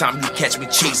only time you catch me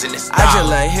cheesing. It's I just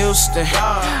left Houston.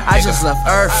 I just left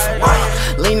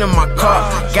Earth. Lean in my car,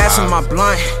 gas in my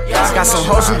blunt. Got some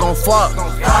hoes who gon' fuck.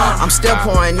 I'm still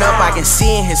pouring up, I can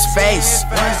see in his face.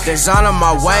 Design on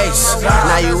my waist.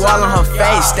 Now you all on her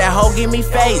face. That hoe give me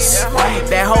face.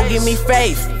 That hoe give me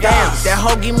faith. Damn, that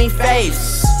hoe give me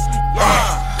faith.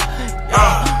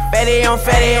 Fetty on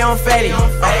Fetty on Fetty.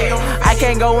 I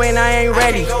can't go in, I ain't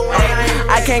ready.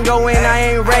 I can't go in, I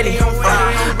ain't ready.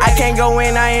 I can't go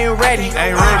in, I ain't ready.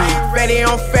 Fetty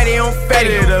on Fetty on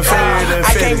Fetty.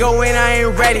 I can't go in, I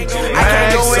ain't ready. I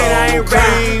can't go in, I ain't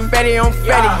ready. Fetty on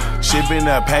Fetty. Shipping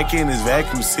up, packing is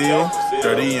vacuum seal.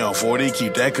 30 on 40,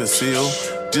 keep that concealed.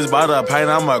 Just bought a pint,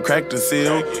 I'ma crack the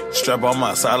seal. Strap on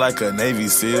my side like a Navy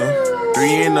SEAL.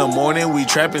 3 in the morning, we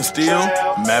trapping still.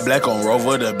 Matt Black on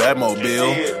Rover, the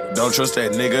Batmobile. Don't trust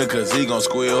that nigga, cause he gon'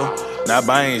 squeal. Not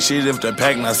buying shit if the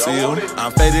pack not sealed.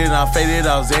 I'm faded, off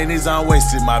Xannies, I'm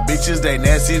wasted. My bitches, they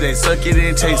nasty, they suck it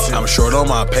and taste it. I'm short on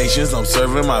my patience, I'm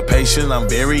serving my patience. I'm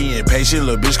very impatient,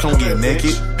 little bitch come get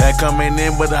naked. Pack coming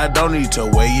in, but I don't need to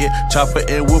weigh it. Chopper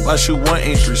and whoop, I shoot 1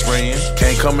 inch spraying.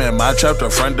 Can't come in my trap, the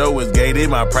front door is gated.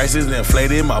 My price is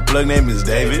inflated, my plug name is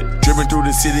David. Dripping through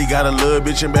the city, got a little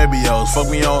bitch and baby O's. Fuck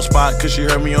me on spot, cause she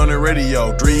heard me on the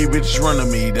radio. 3 bitches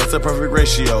running me, that's the perfect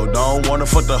ratio. Don't wanna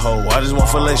fuck the hoe, I just want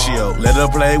fellatio. Let her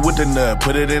play with the nut,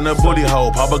 put it in a booty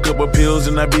hole. Pop a couple pills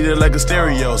and I beat it like a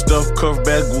stereo. Stuff cuff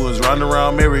backwoods, round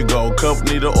around merry-go. Cup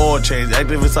need an oil change,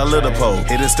 activist I let her pole.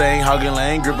 Hit a stain, hogging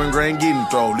lane, gripping grain, getting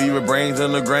throw. Leave your brains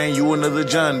in the grain, you another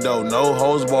John Doe. No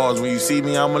hose bars, when you see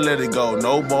me I'ma let it go.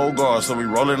 No more guards, so we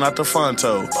rolling out the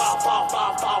Fonto.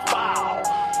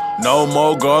 No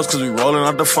more guards, cause we rolling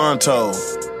out the Fonto.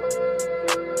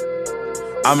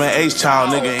 I'm an H-child,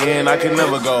 nigga, and I can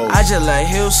never go. I just left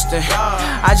Houston,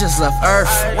 I just left Earth.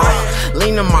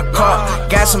 Lean in my car,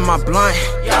 gas in my blunt.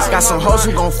 Got some hoes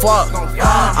who gon' fuck.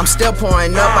 I'm still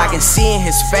pouring up, I can see in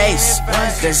his face.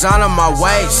 Design on my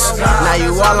waist. Now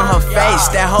you all on her face.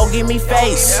 That hoe give me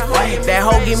face. That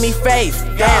hoe give me faith.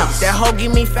 Damn, that hoe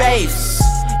give me faith.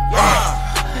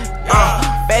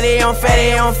 Fetty on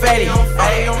Fetty on Fetty.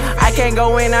 I can't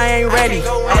go in, I ain't ready.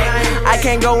 I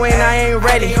can't go in, I ain't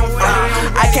ready.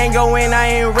 I can't go in, I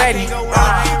ain't ready.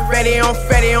 Fetty on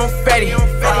Fetty on Fetty.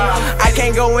 I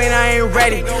can't go in, I ain't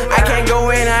ready. I can't go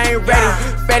in, I ain't ready.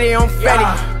 Fetty on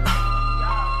Fetty.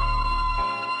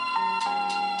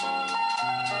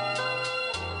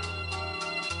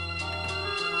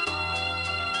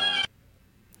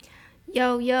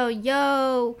 Yo, yo,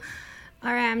 yo.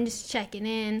 Alright, I'm just checking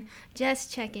in.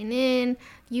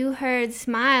 You heard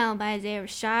Smile by Isaiah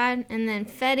Rashad, and then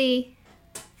Fetty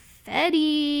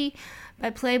by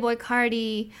Playboy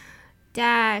Cardi,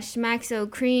 Dash, Maxo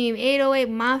Cream, 808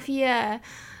 Mafia.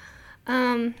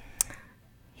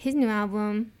 His new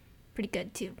album, pretty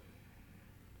good too.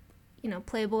 You know,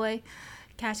 Playboy,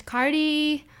 Cash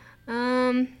Cardi.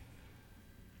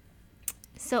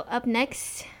 So up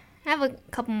next, I have a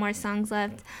couple more songs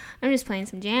left. I'm just playing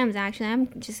some jams, actually.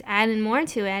 I'm just adding more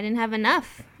to it. I didn't have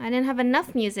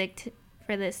enough music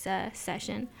for this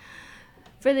session,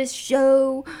 for this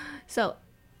show. So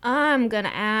I'm going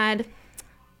to add,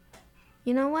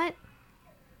 you know what?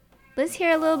 Let's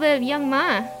hear a little bit of Young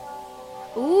Ma.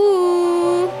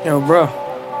 Ooh. Yo, bro.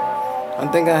 I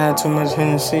think I had too much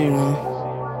Hennessy, man.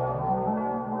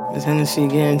 This Hennessy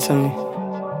getting to me.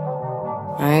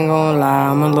 I ain't gonna lie,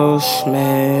 I'm a little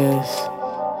smashed.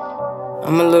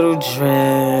 I'm a little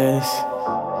dressed.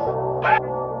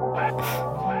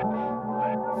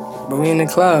 But we in the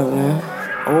club, man.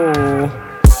 Oh.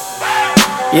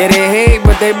 Yeah, they hate,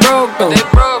 but they broke though.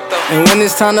 And when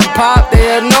it's time to pop,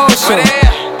 they a no-show.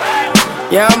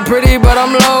 Yeah, I'm pretty, but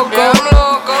I'm loco.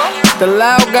 The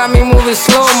loud got me moving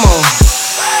slow-mo.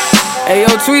 Hey,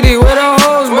 yo, Tweety, where the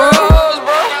hoes, bro?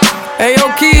 Hey,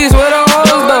 yo, Keys, where the hoes,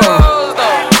 though?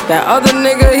 That other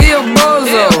nigga, he a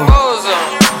bozo.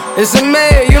 It's a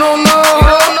mayor, you don't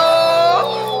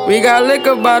know. We got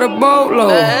liquor by the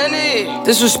boatload.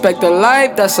 Disrespect the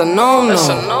life, that's a no-no.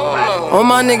 All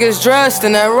my niggas dressed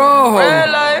in that rojo.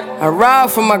 I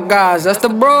ride for my guys, that's the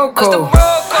bro code.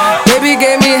 Baby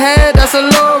gave me head, that's a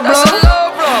low blow.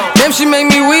 Damn, she make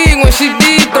me weak when she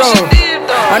deep throw.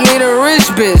 I need a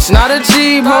rich bitch, not a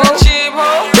cheap hoe.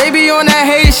 Baby on that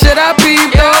hate shit, I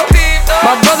peep though.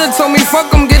 My brother told me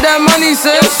fuck him, get that money,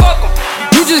 sis.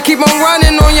 You just keep on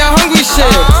running on your hungry shit.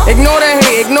 Ignore the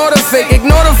hate, ignore the fake,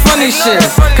 ignore the funny shit.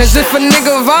 Cause if a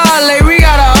nigga violate, we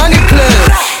got 100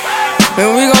 clips.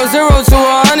 And we go 0 to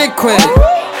 100 quick.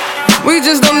 We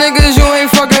just them niggas you ain't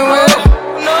fucking with.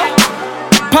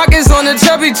 Pockets on the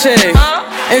chubby chick.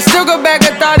 And still go back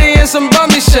a thotty and some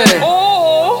bummy shit.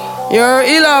 You heard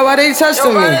Eli, why they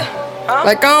testing me?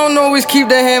 Like I don't always keep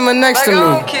the hammer next to me.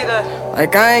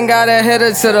 Like I ain't got a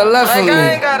header to the left of me.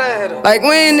 Like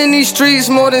we ain't in these streets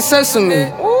more than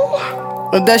sesame.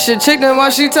 But that shit chick, then why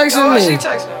she texting me?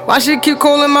 Why she keep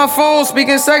calling my phone,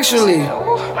 speaking sexually?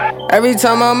 Every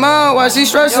time I'm out, why she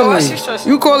stressing me?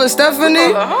 You call her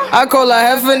Stephanie? I call her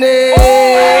Heffany.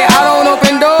 I don't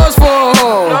open doors for a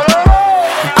hoe.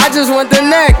 I just want the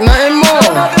neck, nothing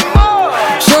more.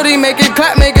 Shorty make it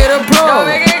clap, make it applaud.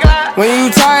 When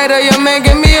you tired of your man,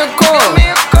 give me a call.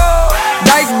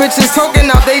 Dyke bitches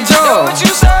talking out they jaw.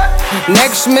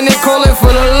 Next minute calling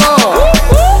for the law.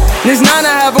 This 9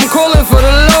 I have them calling for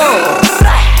the law.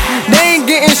 They ain't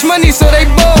getting shmoney so they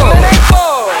bored.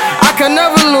 I can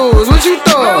never lose, what you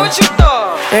thought?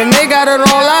 And they got it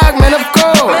on lock, man, of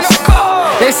course.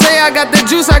 They say I got the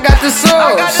juice, I got the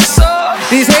sauce.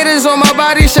 These haters on my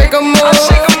body, shake them off.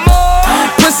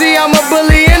 Pussy, I'm a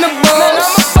bully and a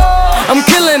boss. I'm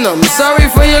killing them, sorry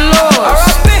for your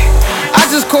loss. I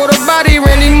just caught a body,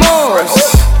 Randy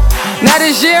Moss. Now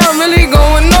this year I'm really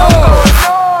going off.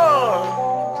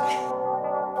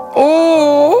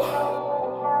 Ooh,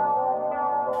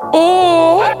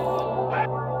 ooh.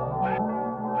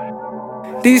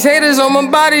 These haters on my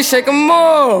body, shake them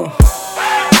more.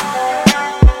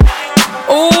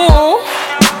 Ooh,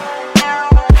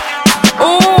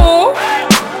 ooh.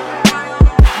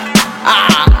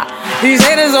 These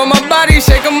haters on my body,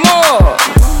 shake them more.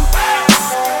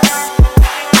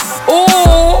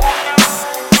 Ooh,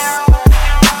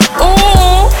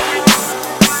 ooh.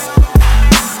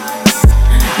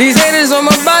 These haters on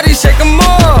my body, shake them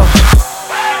more.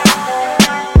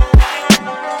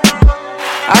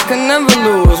 I can never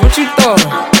lose, what you thought?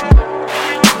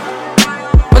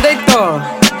 What they thought?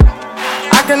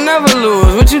 I can never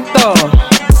lose, what you thought?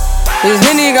 This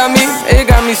Henny got me, it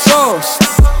got me sauce.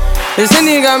 This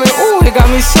Henny got me, ooh, it got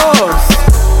me sauce.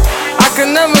 I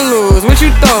can never lose, what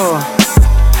you thought?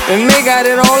 And they got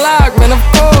it on lock, man, of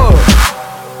course.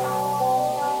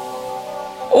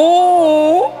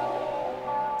 Ooh.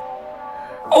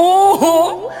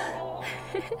 Ooh.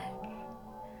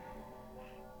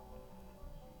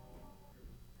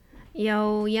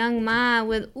 Yo, Young Ma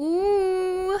with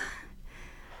ooh.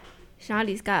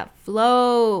 Shawty's got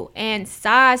flow and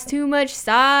sauce, too much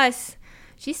sauce.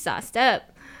 She's sauced up.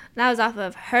 That was off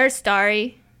of Her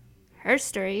Story. Her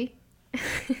Story.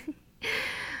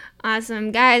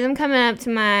 Awesome. Guys, I'm coming up to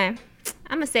my, I'm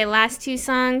going to say last 2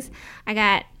 songs. I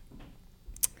got,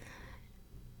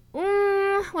 what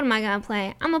am I going to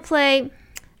play? I'm going to play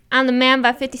I'm the Man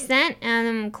by 50 Cent, and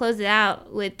I'm going to close it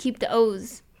out with Keep the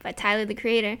O's by Tyler, the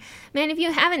Creator. Man, if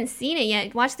you haven't seen it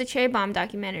yet, watch the Cherry Bomb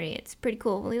documentary. It's pretty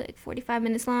cool. Only like 45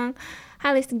 minutes long.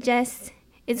 Highly suggest.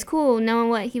 It's cool knowing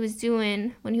what he was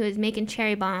doing when he was making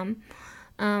Cherry Bomb.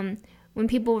 When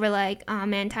people were like, oh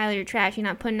man, Tyler, you're trash. You're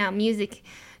not putting out music.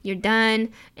 You're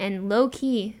done. And low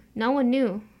key, no one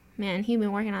knew. Man, he'd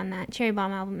been working on that Cherry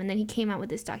Bomb album, and then he came out with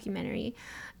this documentary.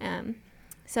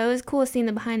 So it was cool seeing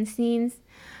the behind the scenes.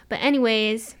 But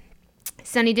anyways,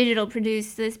 Sunny Digital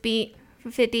produced this beat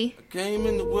for 50. Came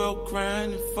in the world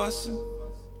crying and fussing.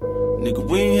 Nigga,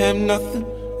 we ain't have nothing.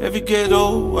 Every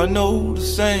ghetto, I know the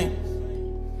same.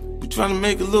 We tryna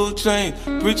make a little change.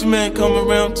 Preacher man come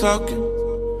around talking.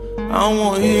 I don't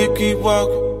wanna hear it, keep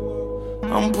walking.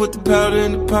 I'ma put the powder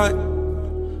in the pot.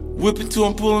 Whip it till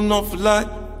I'm pulling off a lot.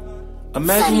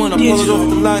 Imagine when I pull it off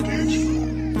the lot.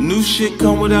 The new shit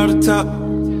come without a top.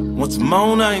 Once I'm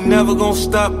on, I ain't never gonna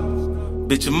stop.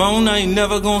 Bitch, I'm on, I ain't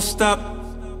never gonna stop.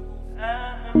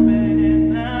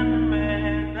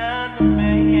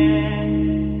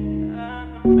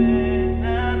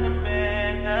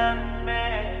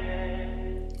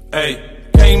 Hey,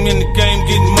 came in the game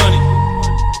getting money.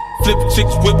 Flip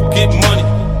chicks, whip, get money.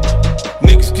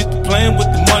 Niggas get to playing with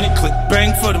the money. Click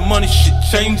bang for the money, shit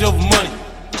change over money.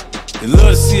 They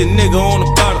love to see a nigga on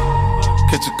the bottom.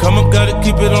 Catch a come up, gotta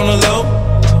keep it on the low.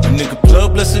 A nigga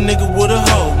plug, bless a nigga with a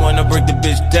hoe. When I break the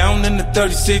bitch down in the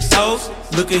 36 hoes.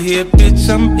 Look at here, bitch,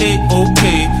 I'm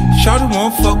A-OK. Shawty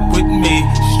won't fuck with me.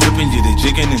 Stripping you the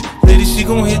jigging and lady, she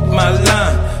gon' hit my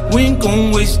line. We ain't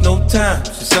gon' waste no time.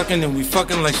 She sucking and we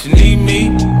fucking like she need me.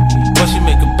 But she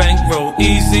make a bankroll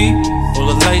easy. All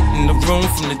the light in the room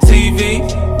from the TV.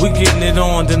 We getting it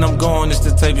on, then I'm gone. It's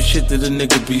the type of shit that a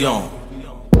nigga be on.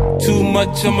 Too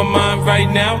much on my mind right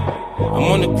now. I'm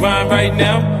on the grind right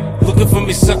now. Looking for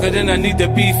me, sucker, then I need to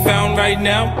be found right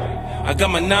now. I got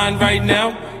my 9 right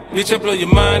now. Bitch, I blow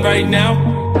your mind right now.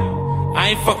 I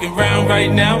ain't fucking around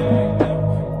right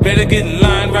now. Better get in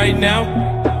line right now.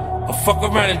 Or fuck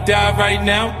around and die right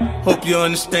now. Hope you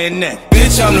understand that.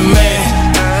 Bitch, I'm the man.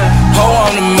 Ho,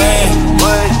 I'm the man.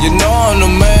 You know I'm the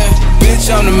man. Bitch,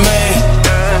 I'm the man.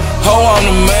 Ho, I'm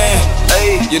the man.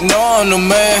 You know I'm the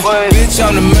man. Bitch,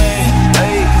 I'm the man.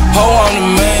 Ho, I'm the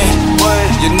man.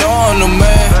 You know I'm the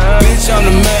man. Bitch, I'm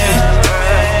the man.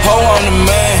 Ho, I'm the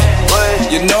man.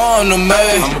 You know I'm the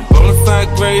man. I'm a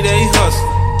bonafide grade A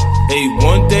hustler. Hey,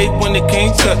 one day when they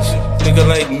can't touch it. Nigga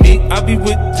like me, I be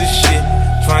with this shit.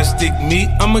 Try and stick me,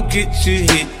 I'ma get you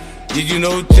hit. Yeah, you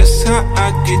know just how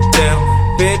I get down.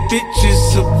 Bad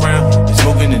bitches around. They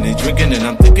smoking and they drinking and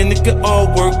I'm thinking it could all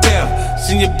work out.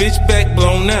 Seen your bitch back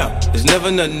blown out. There's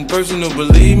never nothing personal,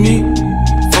 believe me.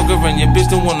 Fuck her and your bitch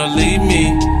don't wanna leave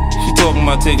me. She talking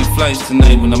about taking flights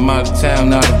tonight when I'm out of town,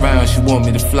 not around. She want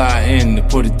me to fly in to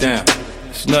put it down.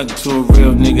 It's nothing to a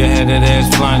real nigga, had that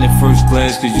ass flying in first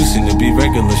class. Cause you seem to be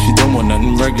regular, she don't want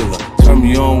nothing regular. Turn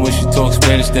me on when she talks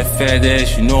Spanish, that fat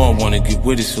ass. You know I wanna get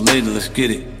with it, so later let's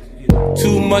get it.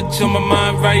 Too much on my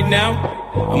mind right now.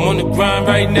 I'm on the grind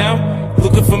right now.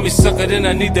 Looking for me sucker, then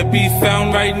I need to be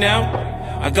found right now.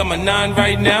 I got my 9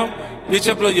 right now. Bitch,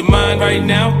 I blow your mind right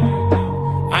now.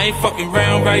 I ain't fucking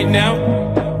around right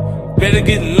now. Better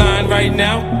get in line right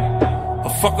now. Or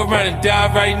fuck around and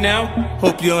die right now.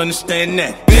 Hope you understand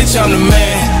that. Bitch, I'm the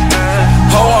man.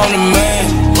 Ho, I'm the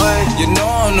man. You know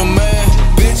I'm the man.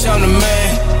 Bitch, I'm the man.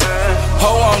 Ho,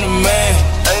 I'm the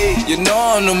man. You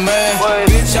know I'm the man.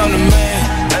 Bitch, I'm the man.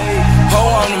 Ho,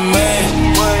 I'm the man.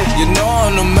 You know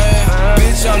I'm the man.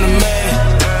 Bitch, I'm the man.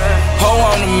 Ho,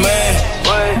 I'm the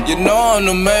man. You know I'm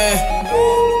the man.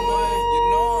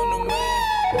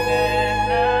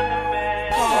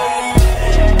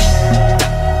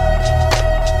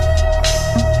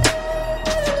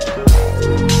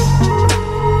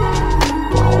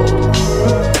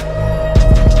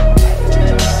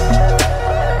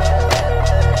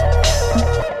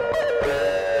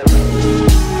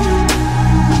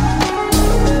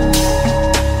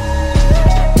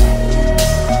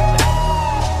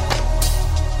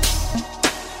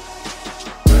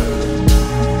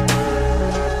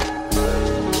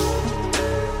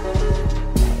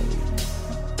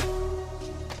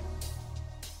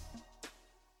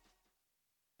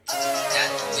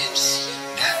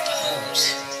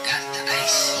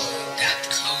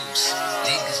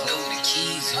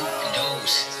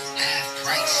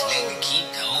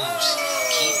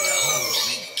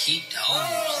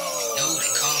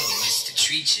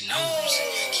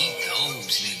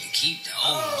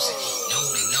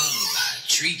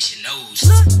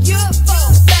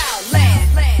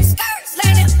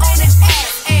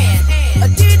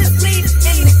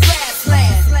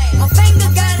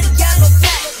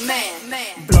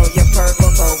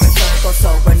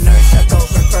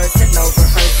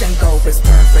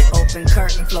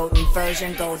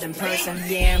 Golden person,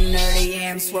 yeah, I'm nerdy,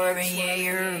 yeah, I'm swerving, yeah,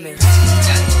 you heard me.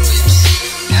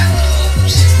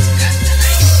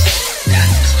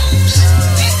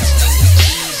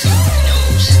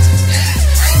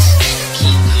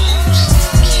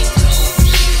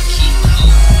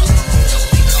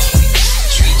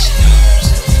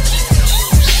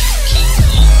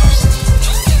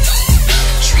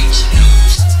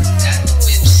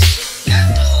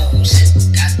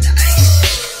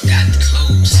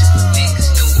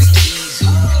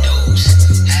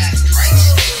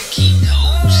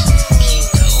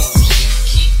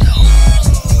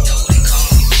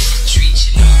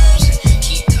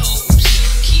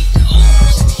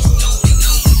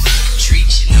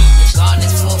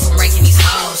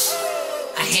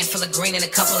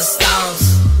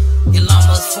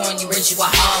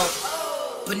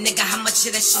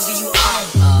 That shit do you own?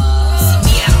 See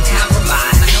me, I don't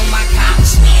compromise. I know my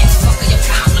accomplishments. Fuck your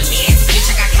compliments. Bitch,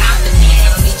 I got confidence. I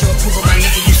don't need your approval, my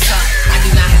nigga, you suck. I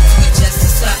do not have to adjust to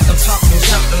stuff. Don't talk, don't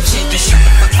jump, don't change, just shut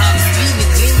the fuck up.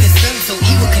 Screaming, gleaming, sun so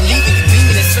evil, can leave it.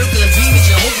 Beaming and circular beaming.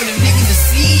 You're hoping them niggas to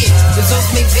see it. Results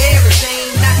may vary,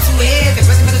 shame, not too heavy.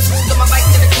 Pressing better tools on my bike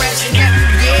than a crash and got me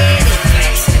dead.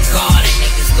 Flex in the garden,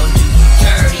 niggas gon' do you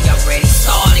dirty. Already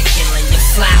started killing your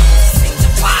flowers. Things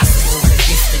impossible.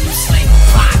 It's the new slave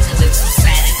apocalypse. I'm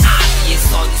sad and obvious.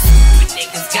 All you stupid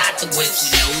niggas got the whip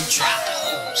with no drop. The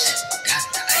hose, got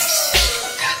the ice,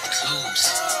 got the clothes.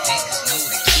 Niggas know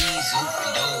the keys, open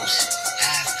doors.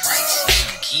 Half price,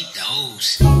 nigga, keep the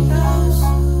hose.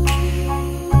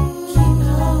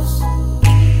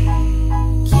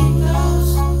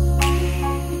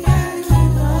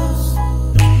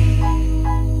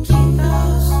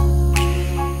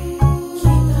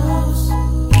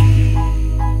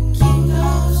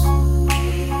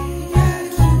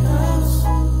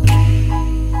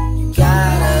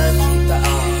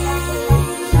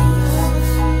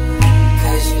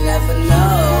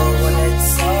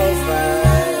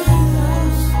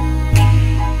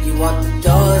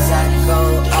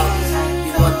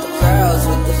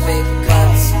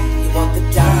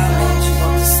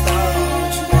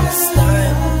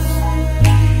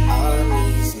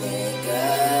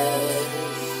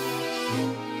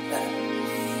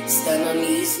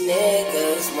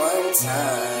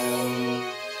 time.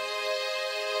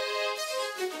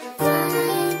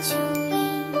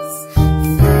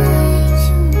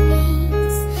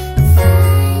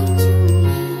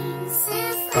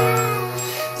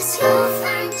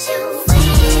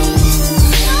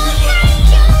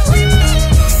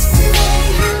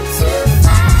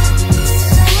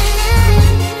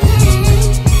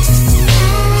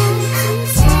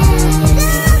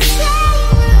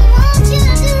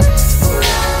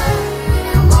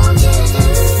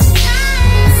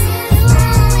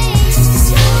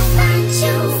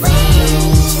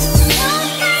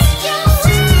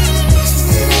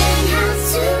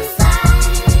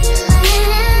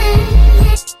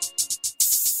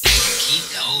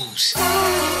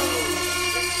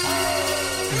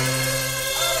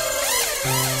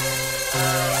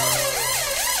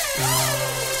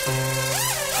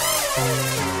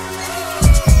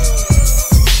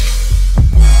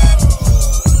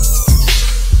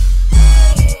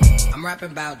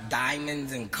 Rapping about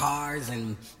diamonds and cars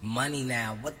and money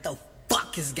now. What the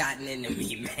fuck has gotten into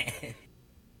me, man?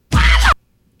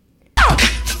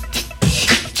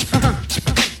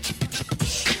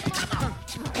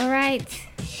 Alright.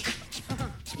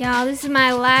 Y'all, this is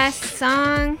my last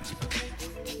song.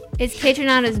 It's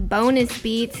Patronata's bonus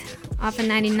beat off of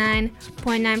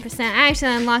 99.9%. I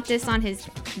actually unlocked this on his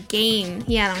game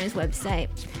he had on his website.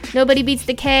 Nobody Beats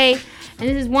the K. And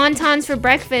this is Wontons for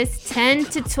Breakfast, 10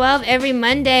 to 12 every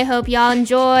Monday. Hope y'all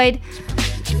enjoyed.